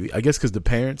WWE. I guess because the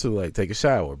parents are like, take a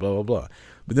shower, blah blah blah.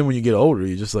 But then when you get older,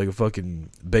 you're just like a fucking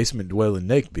basement dwelling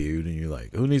neckbeard, and you're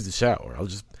like, who needs to shower? I'll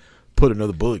just put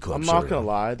another Bullet Club I'm shirt not gonna on.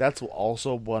 lie. That's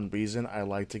also one reason I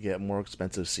like to get more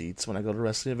expensive seats when I go to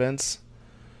wrestling events.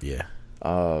 Yeah.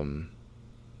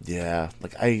 Yeah,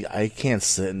 like I can't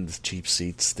sit in the cheap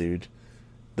seats, dude.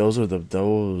 Those are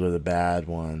the bad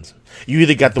ones. You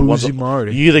either got the Bougie ones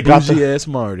Marty. You either got Bougie ass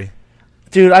Marty.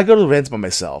 Dude, I go to events by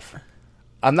myself.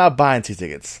 I'm not buying 2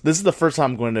 tickets. This is the first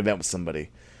time I'm going to an event with somebody.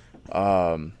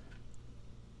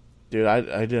 Dude, I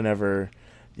didn't ever.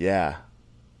 Yeah,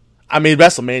 I mean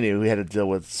WrestleMania, we had to deal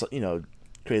with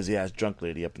crazy ass drunk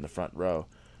lady up in the front row.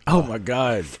 Oh my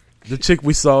god, the chick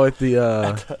we saw at the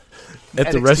at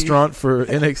the NXT. restaurant for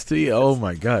NXT. Oh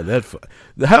my god,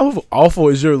 how awful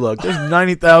is your luck? There's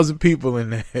 90,000 people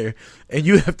in there, and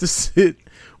you have to sit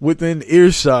within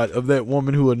earshot of that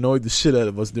woman who annoyed the shit out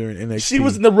of us during NXT. She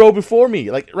was in the row before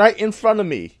me, like right in front of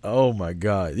me. Oh my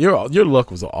god, your luck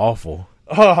was awful.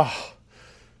 Oh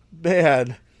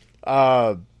man,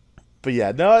 but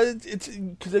yeah, no, it's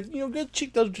because good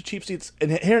cheap. Those are cheap seats, and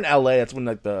here in LA, that's when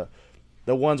like the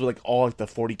ones with like all like the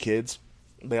 40 kids,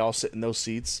 they all sit in those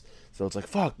seats. So it's like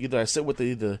fuck. Either I sit with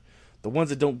the ones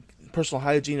that don't personal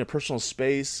hygiene or personal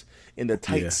space in the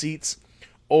tight seats,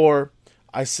 or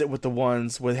I sit with the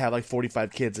ones where they have like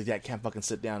 45 kids that can't fucking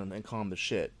sit down and calm the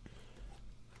shit.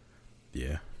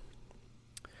 Yeah.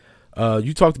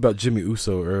 You talked about Jimmy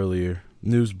Uso earlier.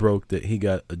 News broke that he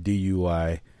got a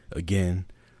DUI again.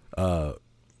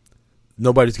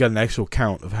 Nobody's got an actual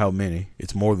count of how many.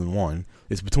 It's more than 1.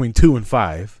 It's between 2 and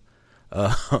 5,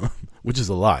 which is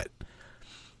a lot.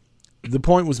 The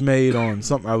point was made on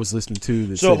something I was listening to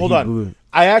that said hold he on. blew.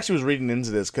 I I actually was reading into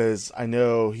this because I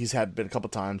know he's been a couple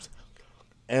times,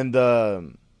 and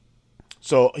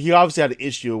so he obviously had an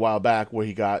issue a while back where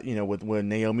he got with when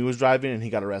Naomi was driving and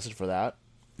he got arrested for that.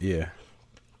 Yeah.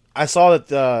 I saw that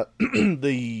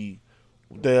the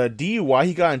DUI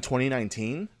he got in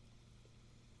 2019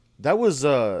 that was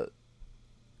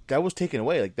taken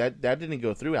away. Like that didn't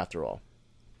go through after all.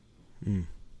 I'm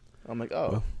like, oh.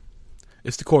 Well,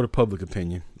 it's the court of public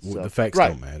opinion. So, the facts right,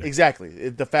 don't matter. Exactly.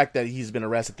 The fact that he's been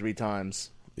arrested 3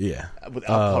 times Yeah. with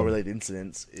alcohol-related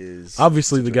incidents is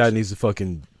Obviously, the guy needs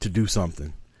to do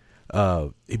something.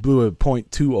 He blew a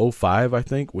 .205, I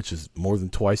think, which is more than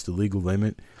twice the legal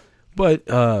limit. But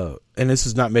and this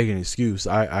is not making an excuse.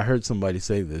 I heard somebody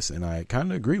say this, and I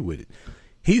kind of agree with it.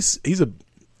 He's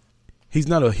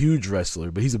not a huge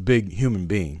wrestler, but he's a big human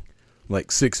being,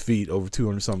 like 6 feet, over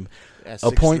 200 something. Yeah,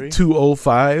 A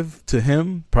 .205 to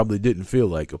him probably didn't feel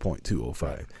like a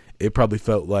 .205. It probably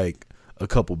felt like a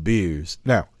couple beers.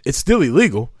 Now, it's still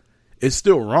illegal. It's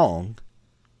still wrong.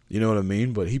 You know what I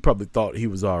mean? But he probably thought he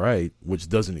was all right, which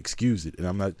doesn't excuse it. And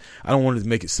I don't want to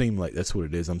make it seem like that's what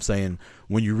it is. I'm saying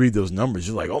when you read those numbers,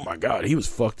 you're like, oh my God, he was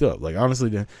fucked up. Like,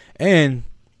 honestly. And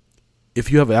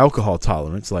if you have an alcohol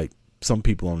tolerance, like some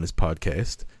people on this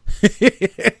podcast,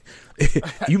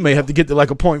 you may have to get to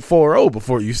like a .40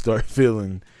 before you start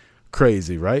feeling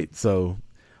crazy, right? So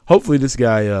hopefully this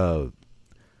guy,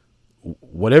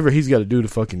 whatever he's got to do to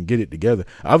fucking get it together.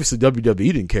 Obviously WWE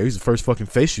didn't care. He's the first fucking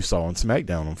face you saw on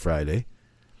SmackDown on Friday.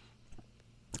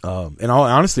 And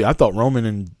honestly, I thought Roman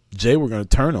and Jay were going to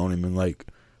turn on him and like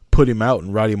put him out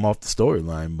and write him off the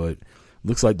storyline, but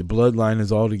looks like the bloodline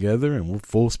is all together and we're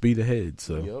full speed ahead.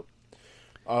 So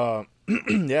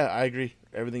yeah, I agree.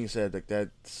 Everything you said, like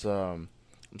that's I'm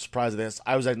surprised at this.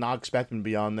 I was like not expecting to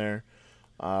be on there.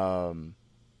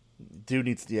 Dude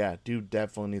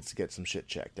definitely needs to get some shit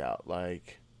checked out.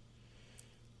 Like,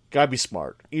 gotta be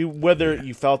smart. Whether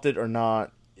you felt it or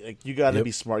not, like you gotta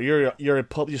be smart. You're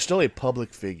still a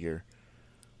public figure,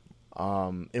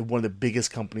 in one of the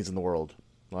biggest companies in the world.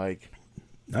 Like,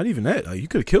 not even that. You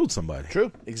could have killed somebody.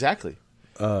 True, exactly.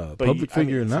 Public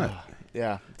figure or not.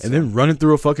 Yeah. And then running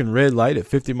through a fucking red light at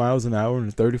 50 miles an hour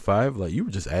and 35, like you were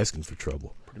just asking for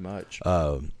trouble. Pretty much.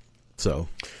 So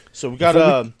we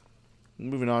got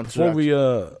moving on. Before we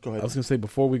go ahead. I was gonna say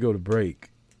before we go to break,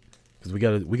 because we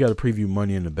got to preview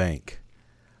Money in the Bank.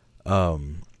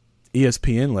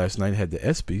 ESPN last night had the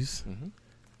ESPYs, and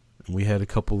we had a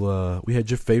couple. We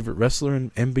had your favorite wrestler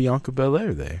and Bianca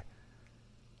Belair there.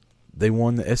 They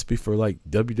won the ESPY for like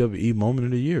WWE Moment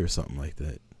of the Year or something like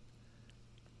that.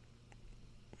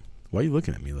 Why are you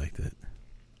looking at me like that?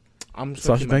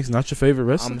 Sasha Banks not your favorite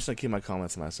wrestler? I'm just gonna keep my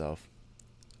comments to myself.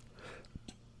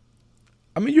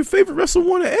 I mean, your favorite wrestler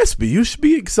won an ESPY. You should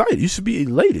be excited. You should be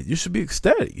elated. You should be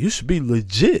ecstatic. You should be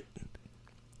legit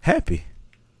happy.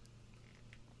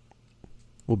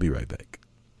 We'll be right back.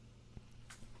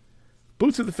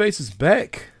 Boots of the Face is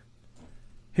back.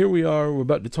 Here we are. We're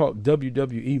about to talk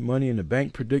WWE Money in the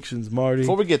Bank predictions, Marty.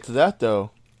 Before we get to that,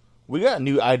 though, we got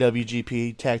new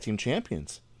IWGP Tag Team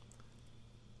Champions.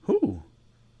 Who?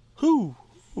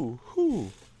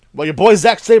 Well, your boy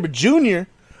Zack Sabre Jr.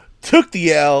 took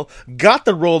the L, got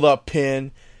the roll-up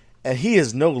pin, and he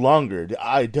is no longer the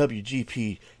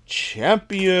IWGP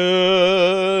champion.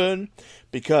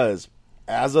 Because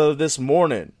as of this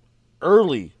morning,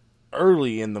 early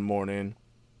in the morning,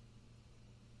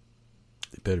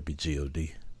 it better be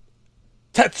G.O.D.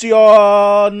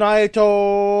 Tetsuya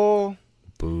Naito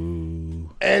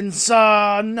Boo and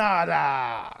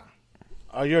Sanada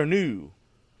are your new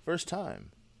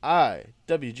first-time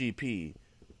IWGP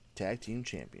Tag Team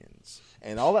Champions.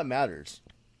 And all that matters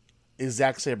is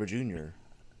Zack Sabre Jr.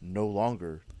 no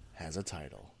longer has a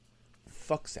title.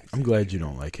 Fuck Zack Sabre. I'm glad you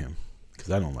don't like him,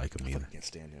 because I don't like him either. I can't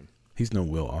stand him. He's no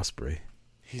Will Ospreay.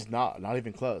 He's not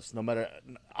even close. No matter,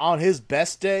 on his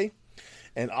best day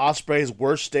and Ospreay's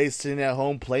worst day sitting at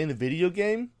home playing the video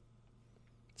game,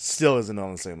 still isn't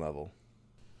on the same level.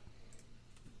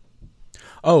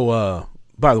 Oh,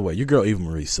 by the way, your girl Eva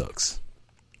Marie sucks.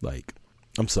 Like,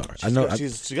 I'm sorry.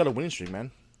 She's got a winning streak, man.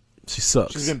 She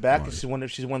sucks. She's been back. Marty.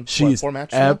 She's won She's 4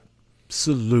 matches. Now?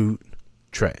 Absolute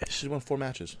trash. She's won 4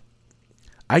 matches.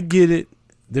 I get it.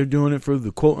 They're doing it for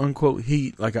the quote unquote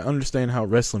heat. Like, I understand how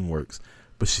wrestling works,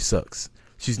 but she sucks.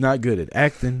 She's not good at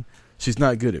acting. She's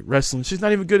not good at wrestling. She's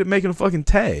not even good at making a fucking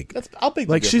tag. I'll beg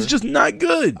like, she's just not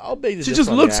good. I'll beg the She just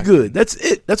looks good. That's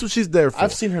it. That's what she's there for.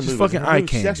 I've seen her she's movies. Fucking eye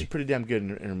candy. She's actually pretty damn good in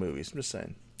her movies. I'm just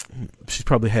saying. She's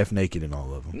probably half naked in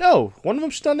all of them. No, one of them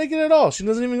she's not naked at all. She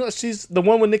doesn't even. She's the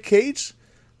one with Nick Cage.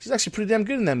 She's actually pretty damn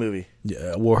good in that movie.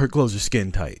 Yeah, well, her clothes are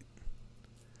skin tight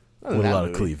with a lot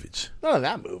of cleavage. Not in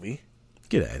that movie.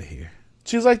 Get out of here.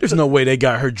 She's like, there's no way they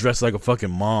got her dressed like a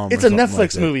fucking mom. It's a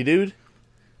Netflix movie, dude.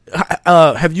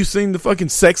 Have you seen the fucking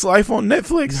Sex Life on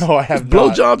Netflix? No, I have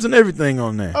not. Blowjobs and everything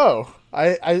on there. Oh,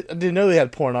 I didn't know they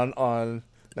had porn on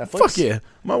Netflix. Fuck yeah.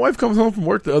 My wife comes home from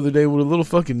work the other day with a little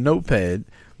fucking notepad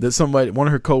that one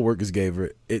of her coworkers gave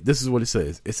her. This is what it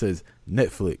says. It says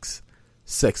Netflix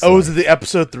Sex Life. Oh, is it the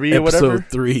episode 3 or whatever?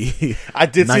 Episode 3. I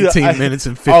did 19 see minutes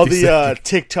and 50 all the seconds.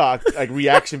 TikTok like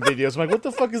reaction videos. I'm like, what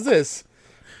the fuck is this?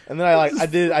 And then I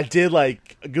did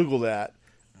like Google that,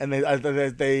 and they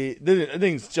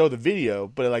didn't show the video,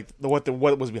 but like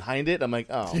what was behind it. I'm like,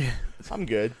 oh, yeah. I'm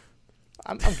good.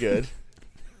 I'm good.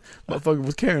 Motherfucker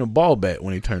was carrying a ball bat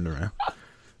when he turned around.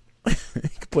 He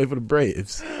could play for the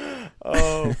Braves.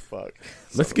 Oh fuck!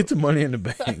 Let's get to Money in the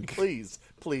Bank. Please,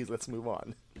 let's move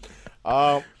on.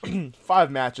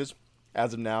 5 matches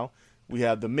as of now. We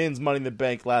have the men's Money in the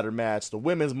Bank ladder match, the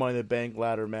women's Money in the Bank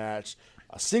ladder match,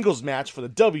 a singles match for the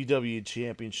WWE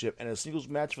Championship, and a singles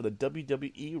match for the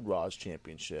WWE Raw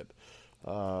Championship.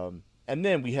 And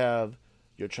then we have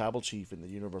your Tribal Chief in the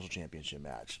Universal Championship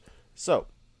match. So,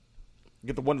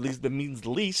 get the one that means the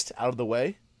least out of the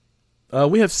way.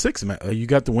 We have 6 you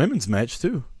got the women's match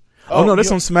too. Oh no,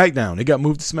 that's on SmackDown. It got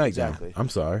moved to SmackDown. Exactly. I'm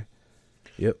sorry.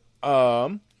 Yep.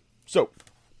 So,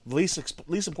 the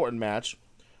least important match,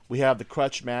 we have the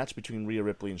crutch match between Rhea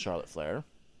Ripley and Charlotte Flair.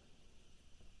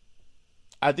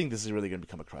 I think this is really going to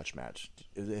become a crutch match.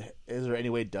 Is there any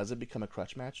way it doesn't become a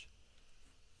crutch match?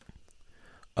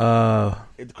 The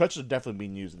crutches are definitely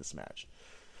being used in this match.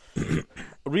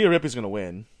 Rhea Ripley's going to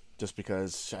win just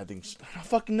because I think...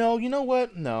 Fucking no, you know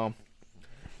what? No.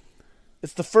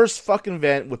 It's the first fucking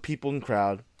event with people in the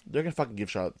crowd. They're going to fucking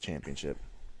give Charlotte the championship.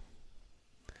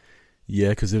 Yeah,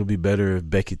 because it'll be better if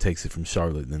Becky takes it from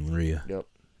Charlotte than Rhea. Yep.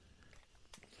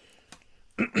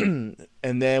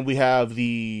 And then we have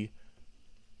the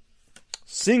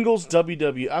singles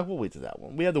WWE. I will wait to that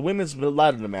one. We have the women's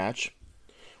ladder match.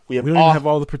 We don't even have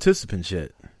all the participants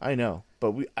yet. I know,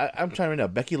 but I'm trying right now.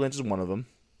 Becky Lynch is one of them.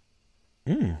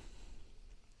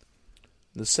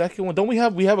 The second one, we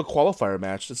have a qualifier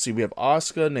match. Let's see, we have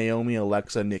Asuka, Naomi,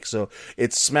 Alexa, Nick. So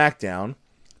it's SmackDown.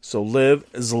 So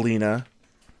Liv, Zelina,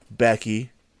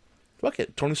 Becky. Fuck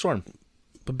it, Toni Storm.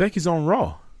 But Becky's on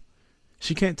Raw.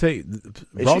 She can't take.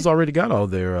 Raw's already got all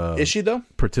their. Is she though?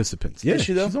 Participants. Yeah, is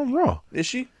she though? She's on Raw. Is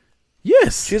she?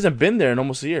 Yes. She hasn't been there in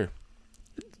almost a year.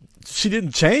 She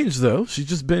didn't change though. She's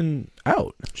just been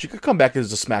out. She could come back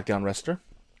as a SmackDown wrestler.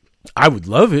 I would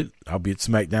love it. I'll be at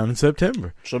SmackDown in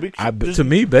September. To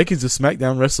me, Becky's a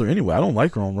SmackDown wrestler anyway. I don't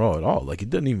like her on Raw at all. Like, it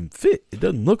doesn't even fit. It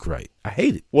doesn't look right. I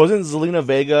hate it. Wasn't Zelina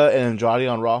Vega and Andrade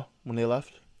on Raw when they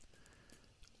left?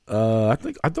 I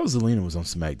thought Zelina was on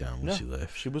SmackDown when she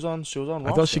left. She was on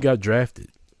Raw. I thought she got drafted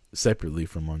separately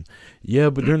from one. Yeah,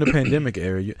 but during the pandemic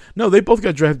era, no, they both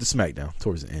got drafted to SmackDown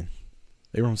towards the end.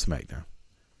 They were on SmackDown.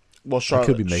 Well,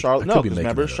 Charlotte,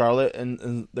 remember Charlotte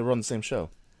and they were on the same show.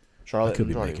 Charlotte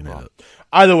and Andrade were on.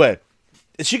 Either way,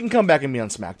 she can come back and be on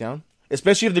SmackDown,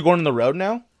 especially if they're going on the road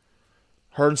now.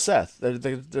 Her and Seth,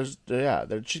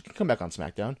 she can come back on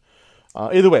SmackDown.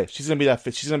 Either way, she's gonna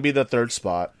be she's gonna be the third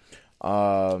spot.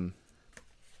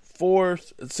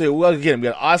 Fourth, let's see. Well, again, we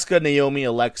got Asuka, Naomi,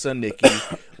 Alexa, Nikki,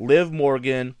 Liv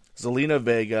Morgan, Zelina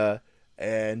Vega,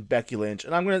 and Becky Lynch.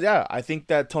 And I think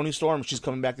that Toni Storm, she's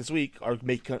coming back this week, or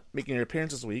making her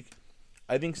appearance this week.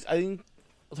 I think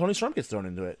Toni Storm gets thrown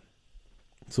into it.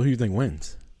 So who do you think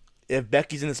wins? If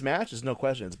Becky's in this match, there's no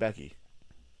question, it's Becky.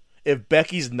 If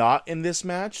Becky's not in this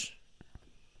match,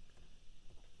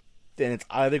 then it's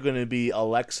either going to be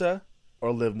Alexa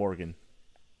or Liv Morgan.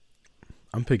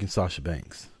 I'm picking Sasha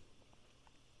Banks.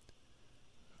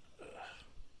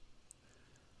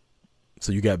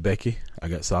 So you got Becky. I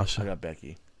got Sasha. I got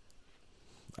Becky.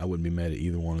 I wouldn't be mad at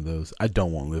either one of those. I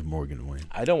don't want Liv Morgan to win.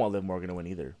 I don't want Liv Morgan to win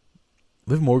either.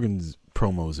 Liv Morgan's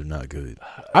promos are not good.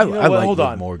 I like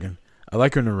Liv Morgan. I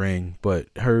like her in the ring, but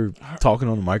her talking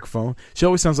on the microphone, she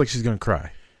always sounds like she's going to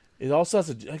cry. It also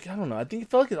has to, I don't know. I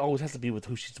feel like it always has to be with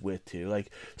who she's with, too. Like,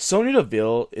 Sonya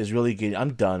Deville is really good.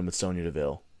 I'm done with Sonya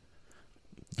Deville.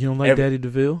 You don't like Daddy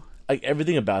DeVille? Like,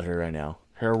 everything about her right now.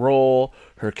 Her role,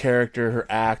 her character, her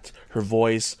act, her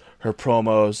voice, her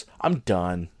promos. I'm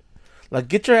done. Like,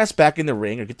 get your ass back in the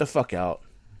ring or get the fuck out.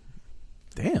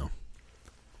 Damn.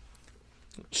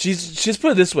 She's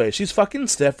put it this way. She's fucking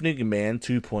Stephanie McMahon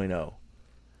 2.0.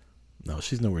 No,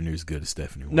 she's nowhere near as good as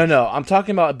Stephanie was. No. I'm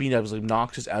talking about being as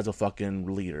obnoxious as a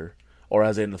fucking leader or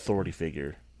as an authority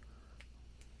figure.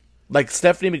 Like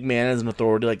Stephanie McMahon as an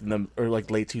authority, like in the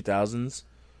late 2000s,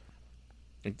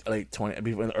 like in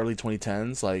the early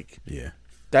 2010s. Like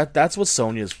that's what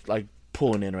Sonya's like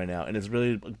pulling in right now, and it's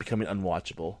really becoming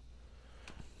unwatchable.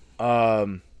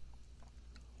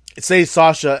 Say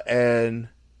Sasha and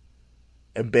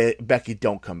Becky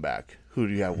don't come back. Who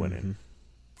do you have winning?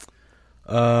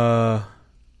 I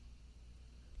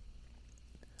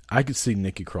could see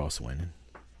Nikki Cross winning.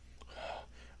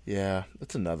 Yeah,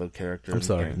 that's another character. I'm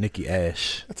sorry, Nikki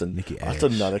Ash. That's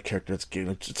another character that's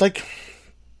getting. It's like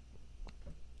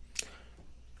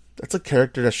that's a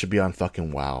character that should be on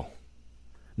fucking WoW.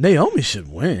 Naomi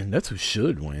should win. That's who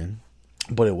should win.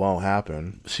 But it won't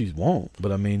happen. She won't.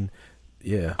 But I mean,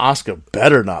 Yeah. Asuka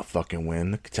better not fucking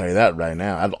win. I can tell you that right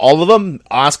now. Out of all of them,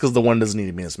 Asuka's the one that doesn't need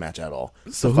to be in this match at all.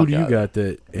 So who do you got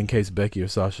that in case Becky or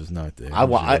Sasha's not there?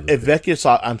 If Becky or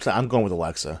Sasha, I'm going with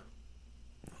Alexa.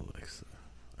 Alexa.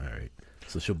 All right.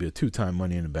 So she'll be a 2-time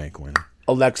Money in the Bank winner.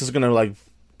 Alexa's gonna like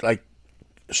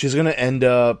she's gonna end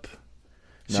up.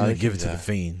 She's gonna give it to the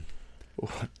Fiend.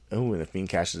 Oh, and the Fiend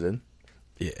cashes in.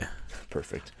 Yeah.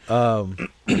 Perfect. On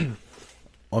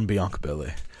Bianca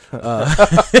Belair.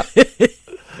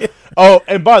 Oh,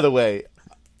 and by the way,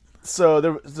 so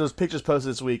there's pictures posted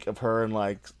this week of her and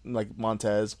like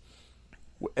Montez,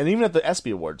 and even at the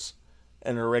ESPY Awards,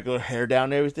 and her regular hair down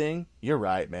and everything. You're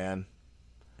right, man.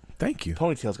 Thank you.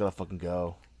 Ponytail's gotta fucking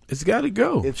go. It's got to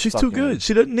go. She's fucking, too good.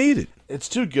 She doesn't need it. It's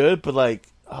too good, but like,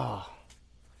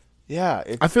 yeah.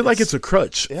 I feel like it's a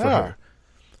crutch for her.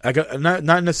 I got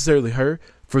not necessarily her.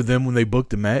 For them, when they book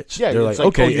the match, they're like,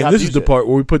 okay, and this is the part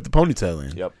where we put the ponytail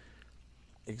in. Yep.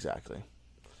 Exactly.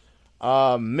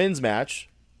 Men's match.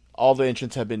 All the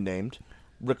entrants have been named.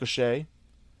 Ricochet.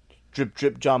 Drip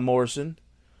Drip John Morrison.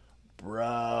 Bro.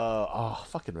 Oh,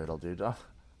 fucking Riddle, dude. Oh,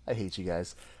 I hate you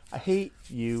guys. I hate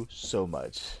you so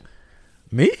much.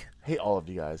 Me? I hate all of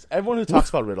you guys. Everyone who talks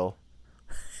about Riddle.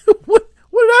 What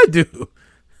did I do?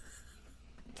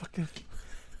 Fucking.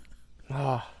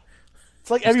 It's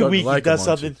like every week he does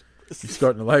something. You're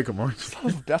starting to like him, aren't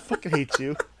you? I fucking hate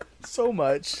you so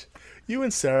much. You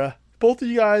and Sarah. Both of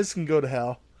you guys can go to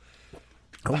hell.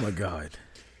 Oh, my God.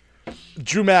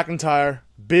 Drew McIntyre,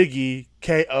 Big E,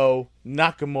 KO,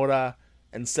 Nakamura,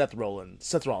 and Seth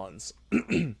Rollins.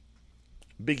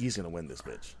 Big E's going to win this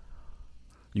bitch.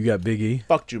 You got Big E?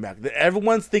 Fuck Drew McIntyre.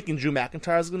 Everyone's thinking Drew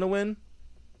McIntyre is going to win.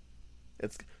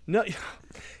 It's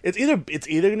either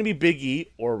going to be Big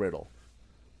E or Riddle.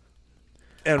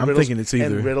 And I'm thinking it's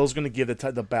either. And Riddle's going to give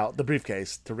the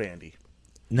briefcase to Randy.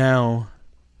 Now,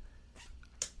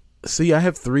 see, I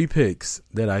have 3 picks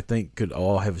that I think could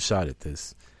all have a shot at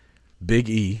this. Big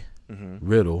E,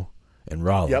 Riddle, and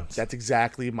Rollins. Yep, that's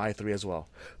exactly my 3 as well.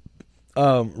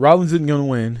 Rollins isn't going to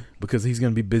win because he's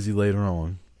going to be busy later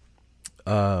on.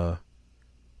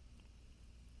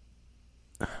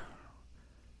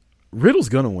 Riddle's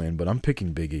going to win, but I'm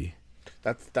picking Big E.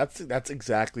 That's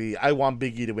exactly. I want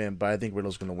Big E to win, but I think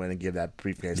Riddle's going to win and give that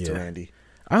briefcase to Randy.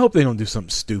 I hope they don't do something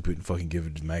stupid and fucking give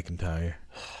it to McIntyre.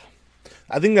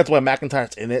 I think that's why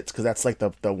McIntyre's in it, because that's like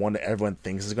the one that everyone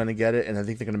thinks is going to get it, and I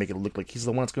think they're going to make it look like he's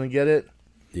the one that's going to get it.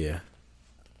 Yeah.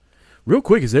 Real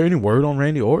quick, is there any word on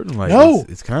Randy Orton? Like, no,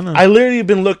 it's kind of. I literally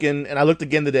been looking, and I looked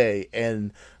again today,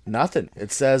 and nothing.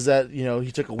 It says that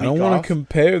he took a week off. I don't want to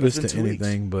compare this to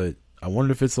anything, but I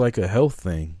wonder if it's like a health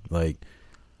thing, like.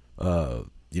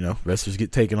 Wrestlers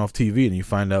get taken off TV, and you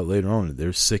find out later on that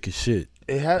they're sick as shit.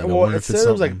 It said it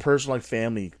was like personal, like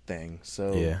family thing.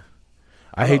 So yeah,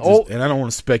 I hate this, and I don't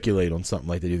want to speculate on something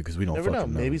like that either because we don't fucking know.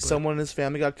 Maybe someone in his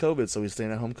family got COVID, so he's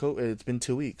staying at home. It's been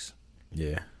 2 weeks.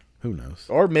 Yeah, who knows?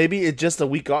 Or maybe it's just a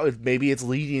week off. Maybe it's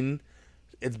leading.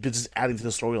 It's just adding to the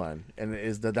storyline, and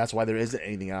that's why there isn't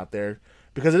anything out there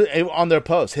because on their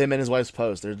post, him and his wife's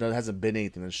post, there hasn't been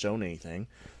anything that's shown anything.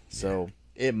 So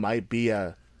it might be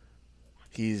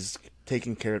he's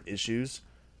taking care of issues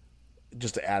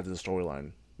just to add to the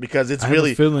storyline. Because it's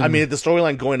really, the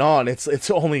storyline going on, it's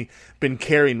only been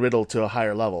carrying Riddle to a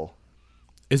higher level.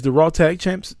 Is the Raw Tag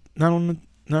Champs not on the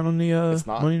Money in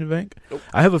the Bank? Nope.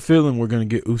 I have a feeling we're going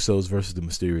to get Usos versus the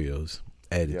Mysterios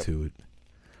added to it.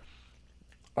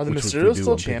 Are the Mysterios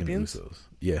still champions?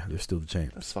 Yeah, they're still the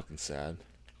champs. That's fucking sad.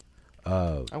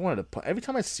 I wanted to every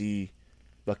time I see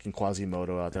fucking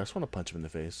Quasimodo out there, I just want to punch him in the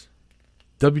face.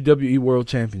 WWE World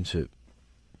Championship.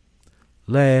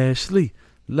 Lashley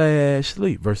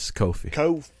versus Kofi.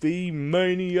 Kofi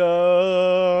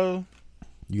Mania.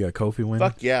 You got Kofi winning?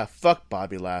 Fuck yeah. Fuck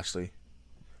Bobby Lashley.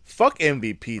 Fuck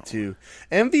MVP too.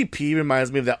 MVP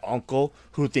reminds me of that uncle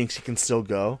who thinks he can still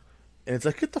go. And it's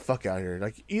like, get the fuck out of here.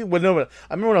 Like, I remember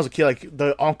when I was a kid, like,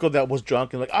 the uncle that was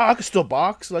drunk and like, I can still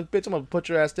box. Like, bitch, I'm going to put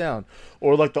your ass down.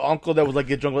 Or like the uncle that was like,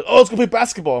 get drunk, like, let's go play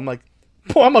basketball. I'm like,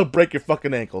 boy, I'm going to break your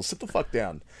fucking ankles. Sit the fuck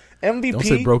down. MVP. Don't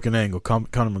say broken ankle. Conor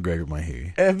McGregor might hear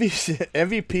you.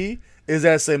 MVP is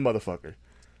that same motherfucker.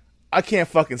 I can't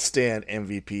fucking stand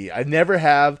MVP. I never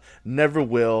have, never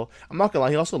will. I'm not gonna lie.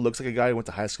 He also looks like a guy I went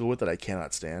to high school with that I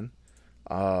cannot stand.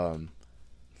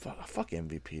 Fuck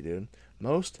MVP, dude.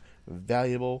 Most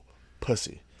valuable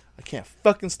pussy. I can't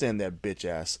fucking stand that bitch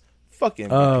ass. Fuck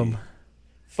MVP.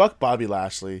 Fuck Bobby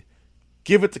Lashley.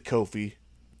 Give it to Kofi.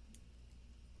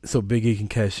 So Big E can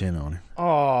cash in on him.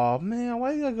 Oh man,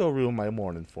 why you gotta go ruin my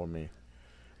morning for me?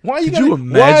 Could you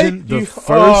imagine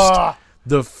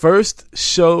the first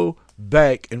show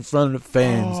back in front of the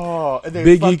fans. Oh, and they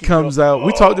Big E fucking comes go, out.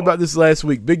 We talked about this last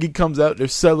week. Big E comes out. They're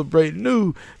celebrating.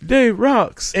 New Day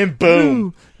Rocks. And boom.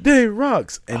 New Day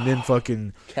Rocks. And then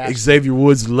fucking Cash. Xavier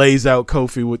Woods lays out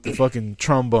Kofi with the fucking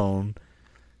trombone.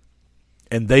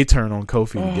 And they turn on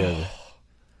Kofi together.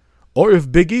 Or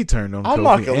if Big E turned on I'm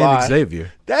not Kofi gonna and lie.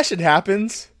 Xavier. That shit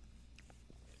happens.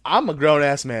 I'm a grown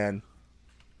ass man.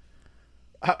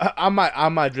 I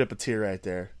might drip a tear right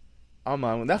there. I'm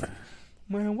like, that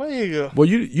man, where you go? Well,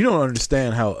 you don't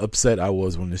understand how upset I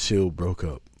was when the Shield broke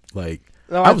up. Like,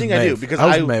 No, I I was think mad I do for- because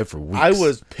I was mad for weeks. I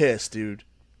was pissed, dude.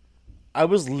 I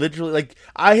was literally like,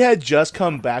 I had just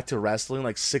come back to wrestling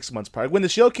like 6 months prior. When the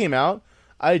show came out,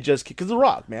 I had just because The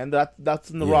Rock, man,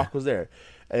 that's when The Yeah. Rock was there,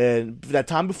 and that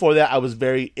time before that, I was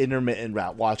very intermittent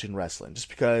watching wrestling, just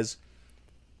because,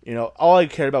 you know, all I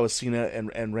cared about was Cena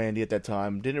and Randy at that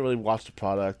time. Didn't really watch the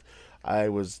product. I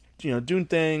was, you know, doing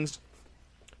things,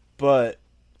 but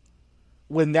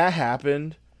when that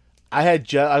happened, I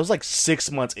was like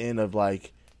 6 months in of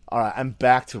like, all right, I'm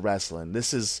back to wrestling.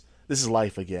 This is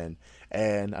life again,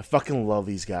 and I fucking love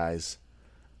these guys.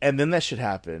 And then that shit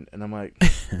happened, and I'm like,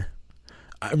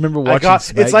 I remember watching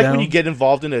SmackDown. it's like when you get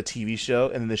involved in a TV show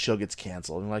and then the show gets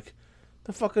canceled, and like,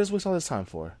 the fuck did I waste all this time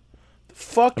for? The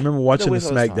fuck. I remember watching the did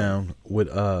I waste all this time?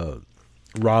 SmackDown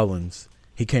with Rollins.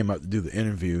 He came out to do the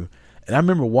interview, and I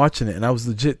remember watching it, and I was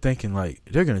legit thinking, like,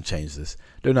 they're gonna change this.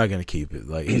 They're not gonna keep it.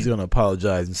 Like, he's gonna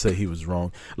apologize and say he was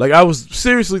wrong. Like, I was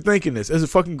seriously thinking this as a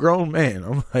fucking grown man.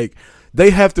 I'm like, they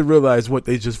have to realize what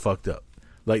they just fucked up.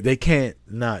 Like, they can't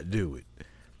not do it.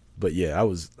 But yeah, I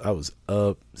was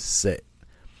upset.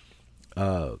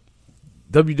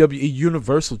 WWE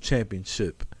Universal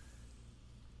Championship.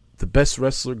 The best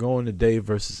wrestler going today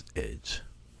versus Edge.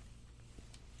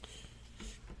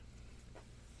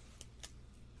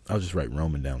 I'll just write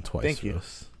Roman down twice. Thank for you.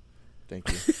 us. Thank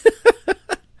you.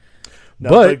 No,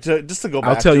 But just to go back,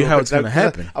 I'll tell to you it, how because it's gonna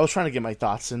happen. I was trying to get my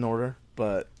thoughts in order,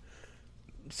 but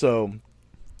so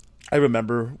I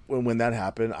remember when that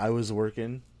happened, I was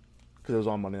working because it was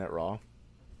on Monday Night Raw,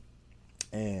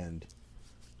 and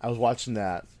I was watching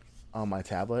that on my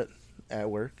tablet at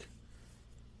work,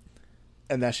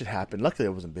 and that shit happened. Luckily,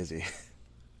 I wasn't busy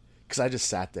because I just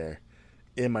sat there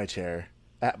in my chair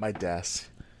at my desk.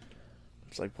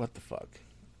 It's like, what the fuck?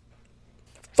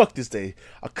 Fuck this day.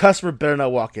 A customer better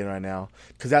not walk in right now,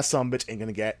 because that son of a bitch ain't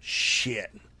gonna get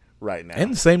shit right now.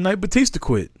 And the same night Batista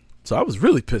quit. So I was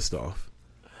really pissed off.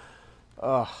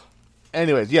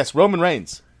 Anyways, yes, Roman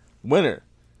Reigns, winner,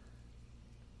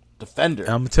 defender,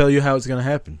 And I'm going to tell you how it's going to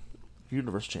happen.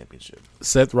 Universal Championship.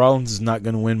 Seth Rollins is not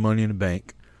going to win Money in the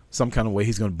Bank. Some kind of way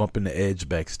he's going to bump into Edge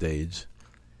backstage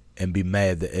and be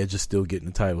mad that Edge is still getting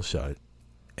the title shot.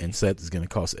 And Seth is going to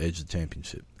cost Edge the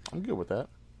championship. I'm good with that.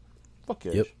 Fuck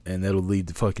Edge. Yep, and that'll lead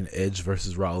to fucking Edge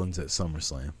versus Rollins at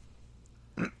SummerSlam.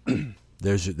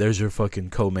 There's your fucking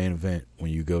co-main event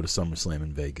when you go to SummerSlam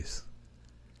in Vegas.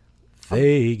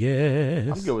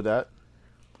 Vegas. I'm good with that.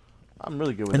 I'm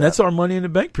really good with And that. that's our Money in the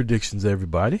Bank predictions,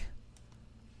 everybody.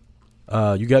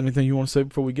 You got anything you want to say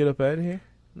before we get up out of here?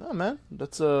 No, man.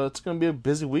 That's it's gonna be a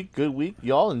busy week, good week.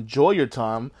 Y'all enjoy your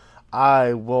time.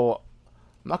 I'm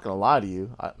not gonna lie to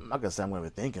you. I'm not gonna say I'm gonna be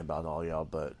thinking about all y'all,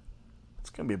 but it's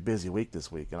gonna be a busy week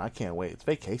this week, and I can't wait. It's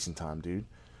vacation time, dude.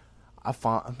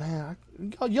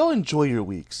 Y'all enjoy your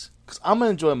weeks, because I'm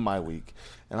gonna enjoy my week,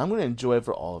 and I'm gonna enjoy it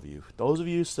for all of you. Those of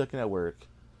you sticking at work,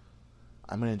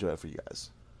 I'm gonna enjoy it for you guys,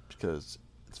 because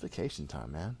it's vacation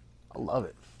time, man. I love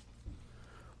it.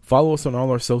 Follow us on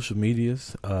all our social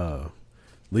medias.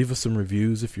 Leave us some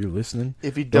reviews if you're listening.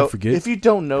 If you Don't forget. if you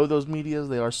don't know those medias,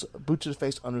 they are Boot to the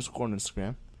Face _ on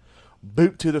Instagram,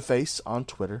 Boot to the Face on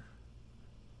Twitter.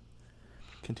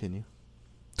 Continue.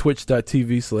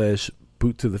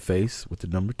 Twitch.tv/boot to the face with the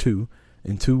number 2.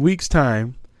 In 2 weeks'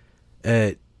 time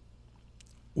at,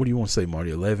 what do you want to say,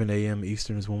 Marty? 11 a.m.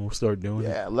 Eastern is when we'll start doing it?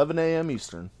 Yeah, 11 a.m.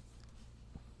 Eastern.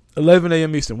 11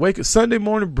 a.m. Eastern. Wake up Sunday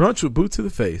morning brunch with Boot to the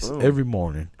Face Boom. every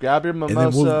morning. Grab your then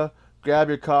mimosa, grab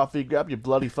your coffee, grab your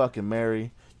Bloody fucking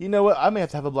Mary. You know what? I may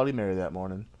have to have a Bloody Mary that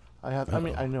morning. I know I'm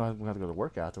going to have to go to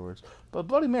work afterwards. But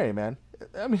Bloody Mary, man.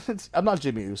 I mean, I'm not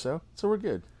Jimmy Uso, so we're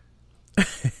good.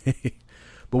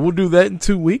 But we'll do that in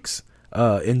 2 weeks.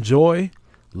 Enjoy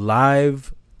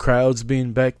live crowds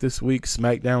being back this week.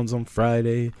 SmackDown's on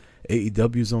Friday.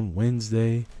 AEW's on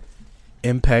Wednesday.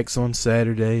 Impact's on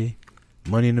Saturday.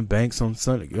 Money in the Bank's on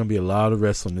Sunday. Going to be a lot of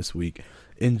wrestling this week.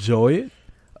 Enjoy it.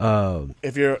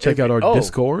 Check out our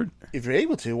Discord. If you're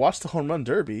able to, watch the Home Run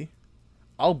Derby.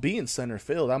 I'll be in center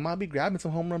field. I might be grabbing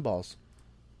some home run balls.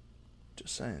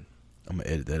 Just saying. I'm going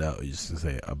to edit that out. You just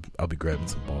say I'll be grabbing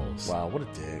some balls. Wow, what a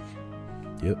dick.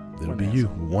 Yep, it'll One be asshole. you.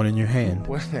 One in your hand.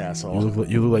 What an asshole.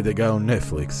 You look like that guy on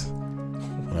Netflix.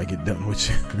 When I get done with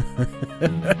you.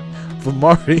 For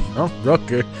Marty, I'm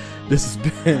Rucker. This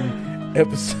has been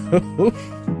episode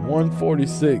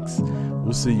 146.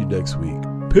 We'll see you next week.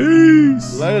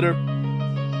 Peace. Later.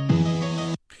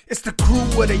 It's the crew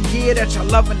of the year that y'all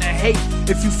loving to hate.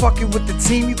 If you fucking with the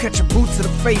team, you catch a boot to the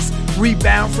face.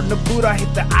 Rebound from the boot, I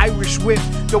hit the Irish whip.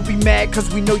 Don't be mad,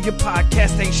 cause we know your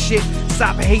podcast ain't shit.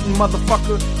 Stop hating,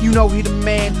 motherfucker, you know he the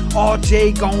man.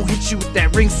 RJ gon' hit you with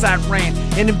that ringside rant.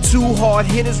 And them two hard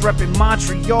hitters reppin'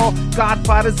 Montreal.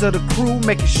 Godfathers of the crew,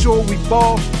 making sure we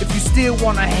ball. If you still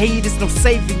wanna hate, it's no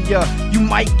saving ya. You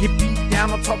might get beat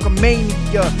down on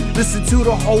Talkamania. Listen to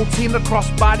the whole team across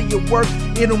body of work.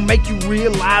 It'll make you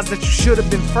realize that you should have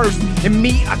been first. And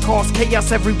me, I cause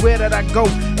chaos everywhere that I go.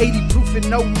 80 proof and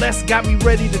no less got me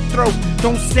ready to throw.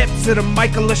 Don't step to the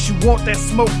mic unless you want that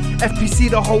smoke. FPC,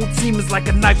 the whole team is like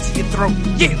a knife to your throat.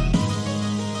 Yeah.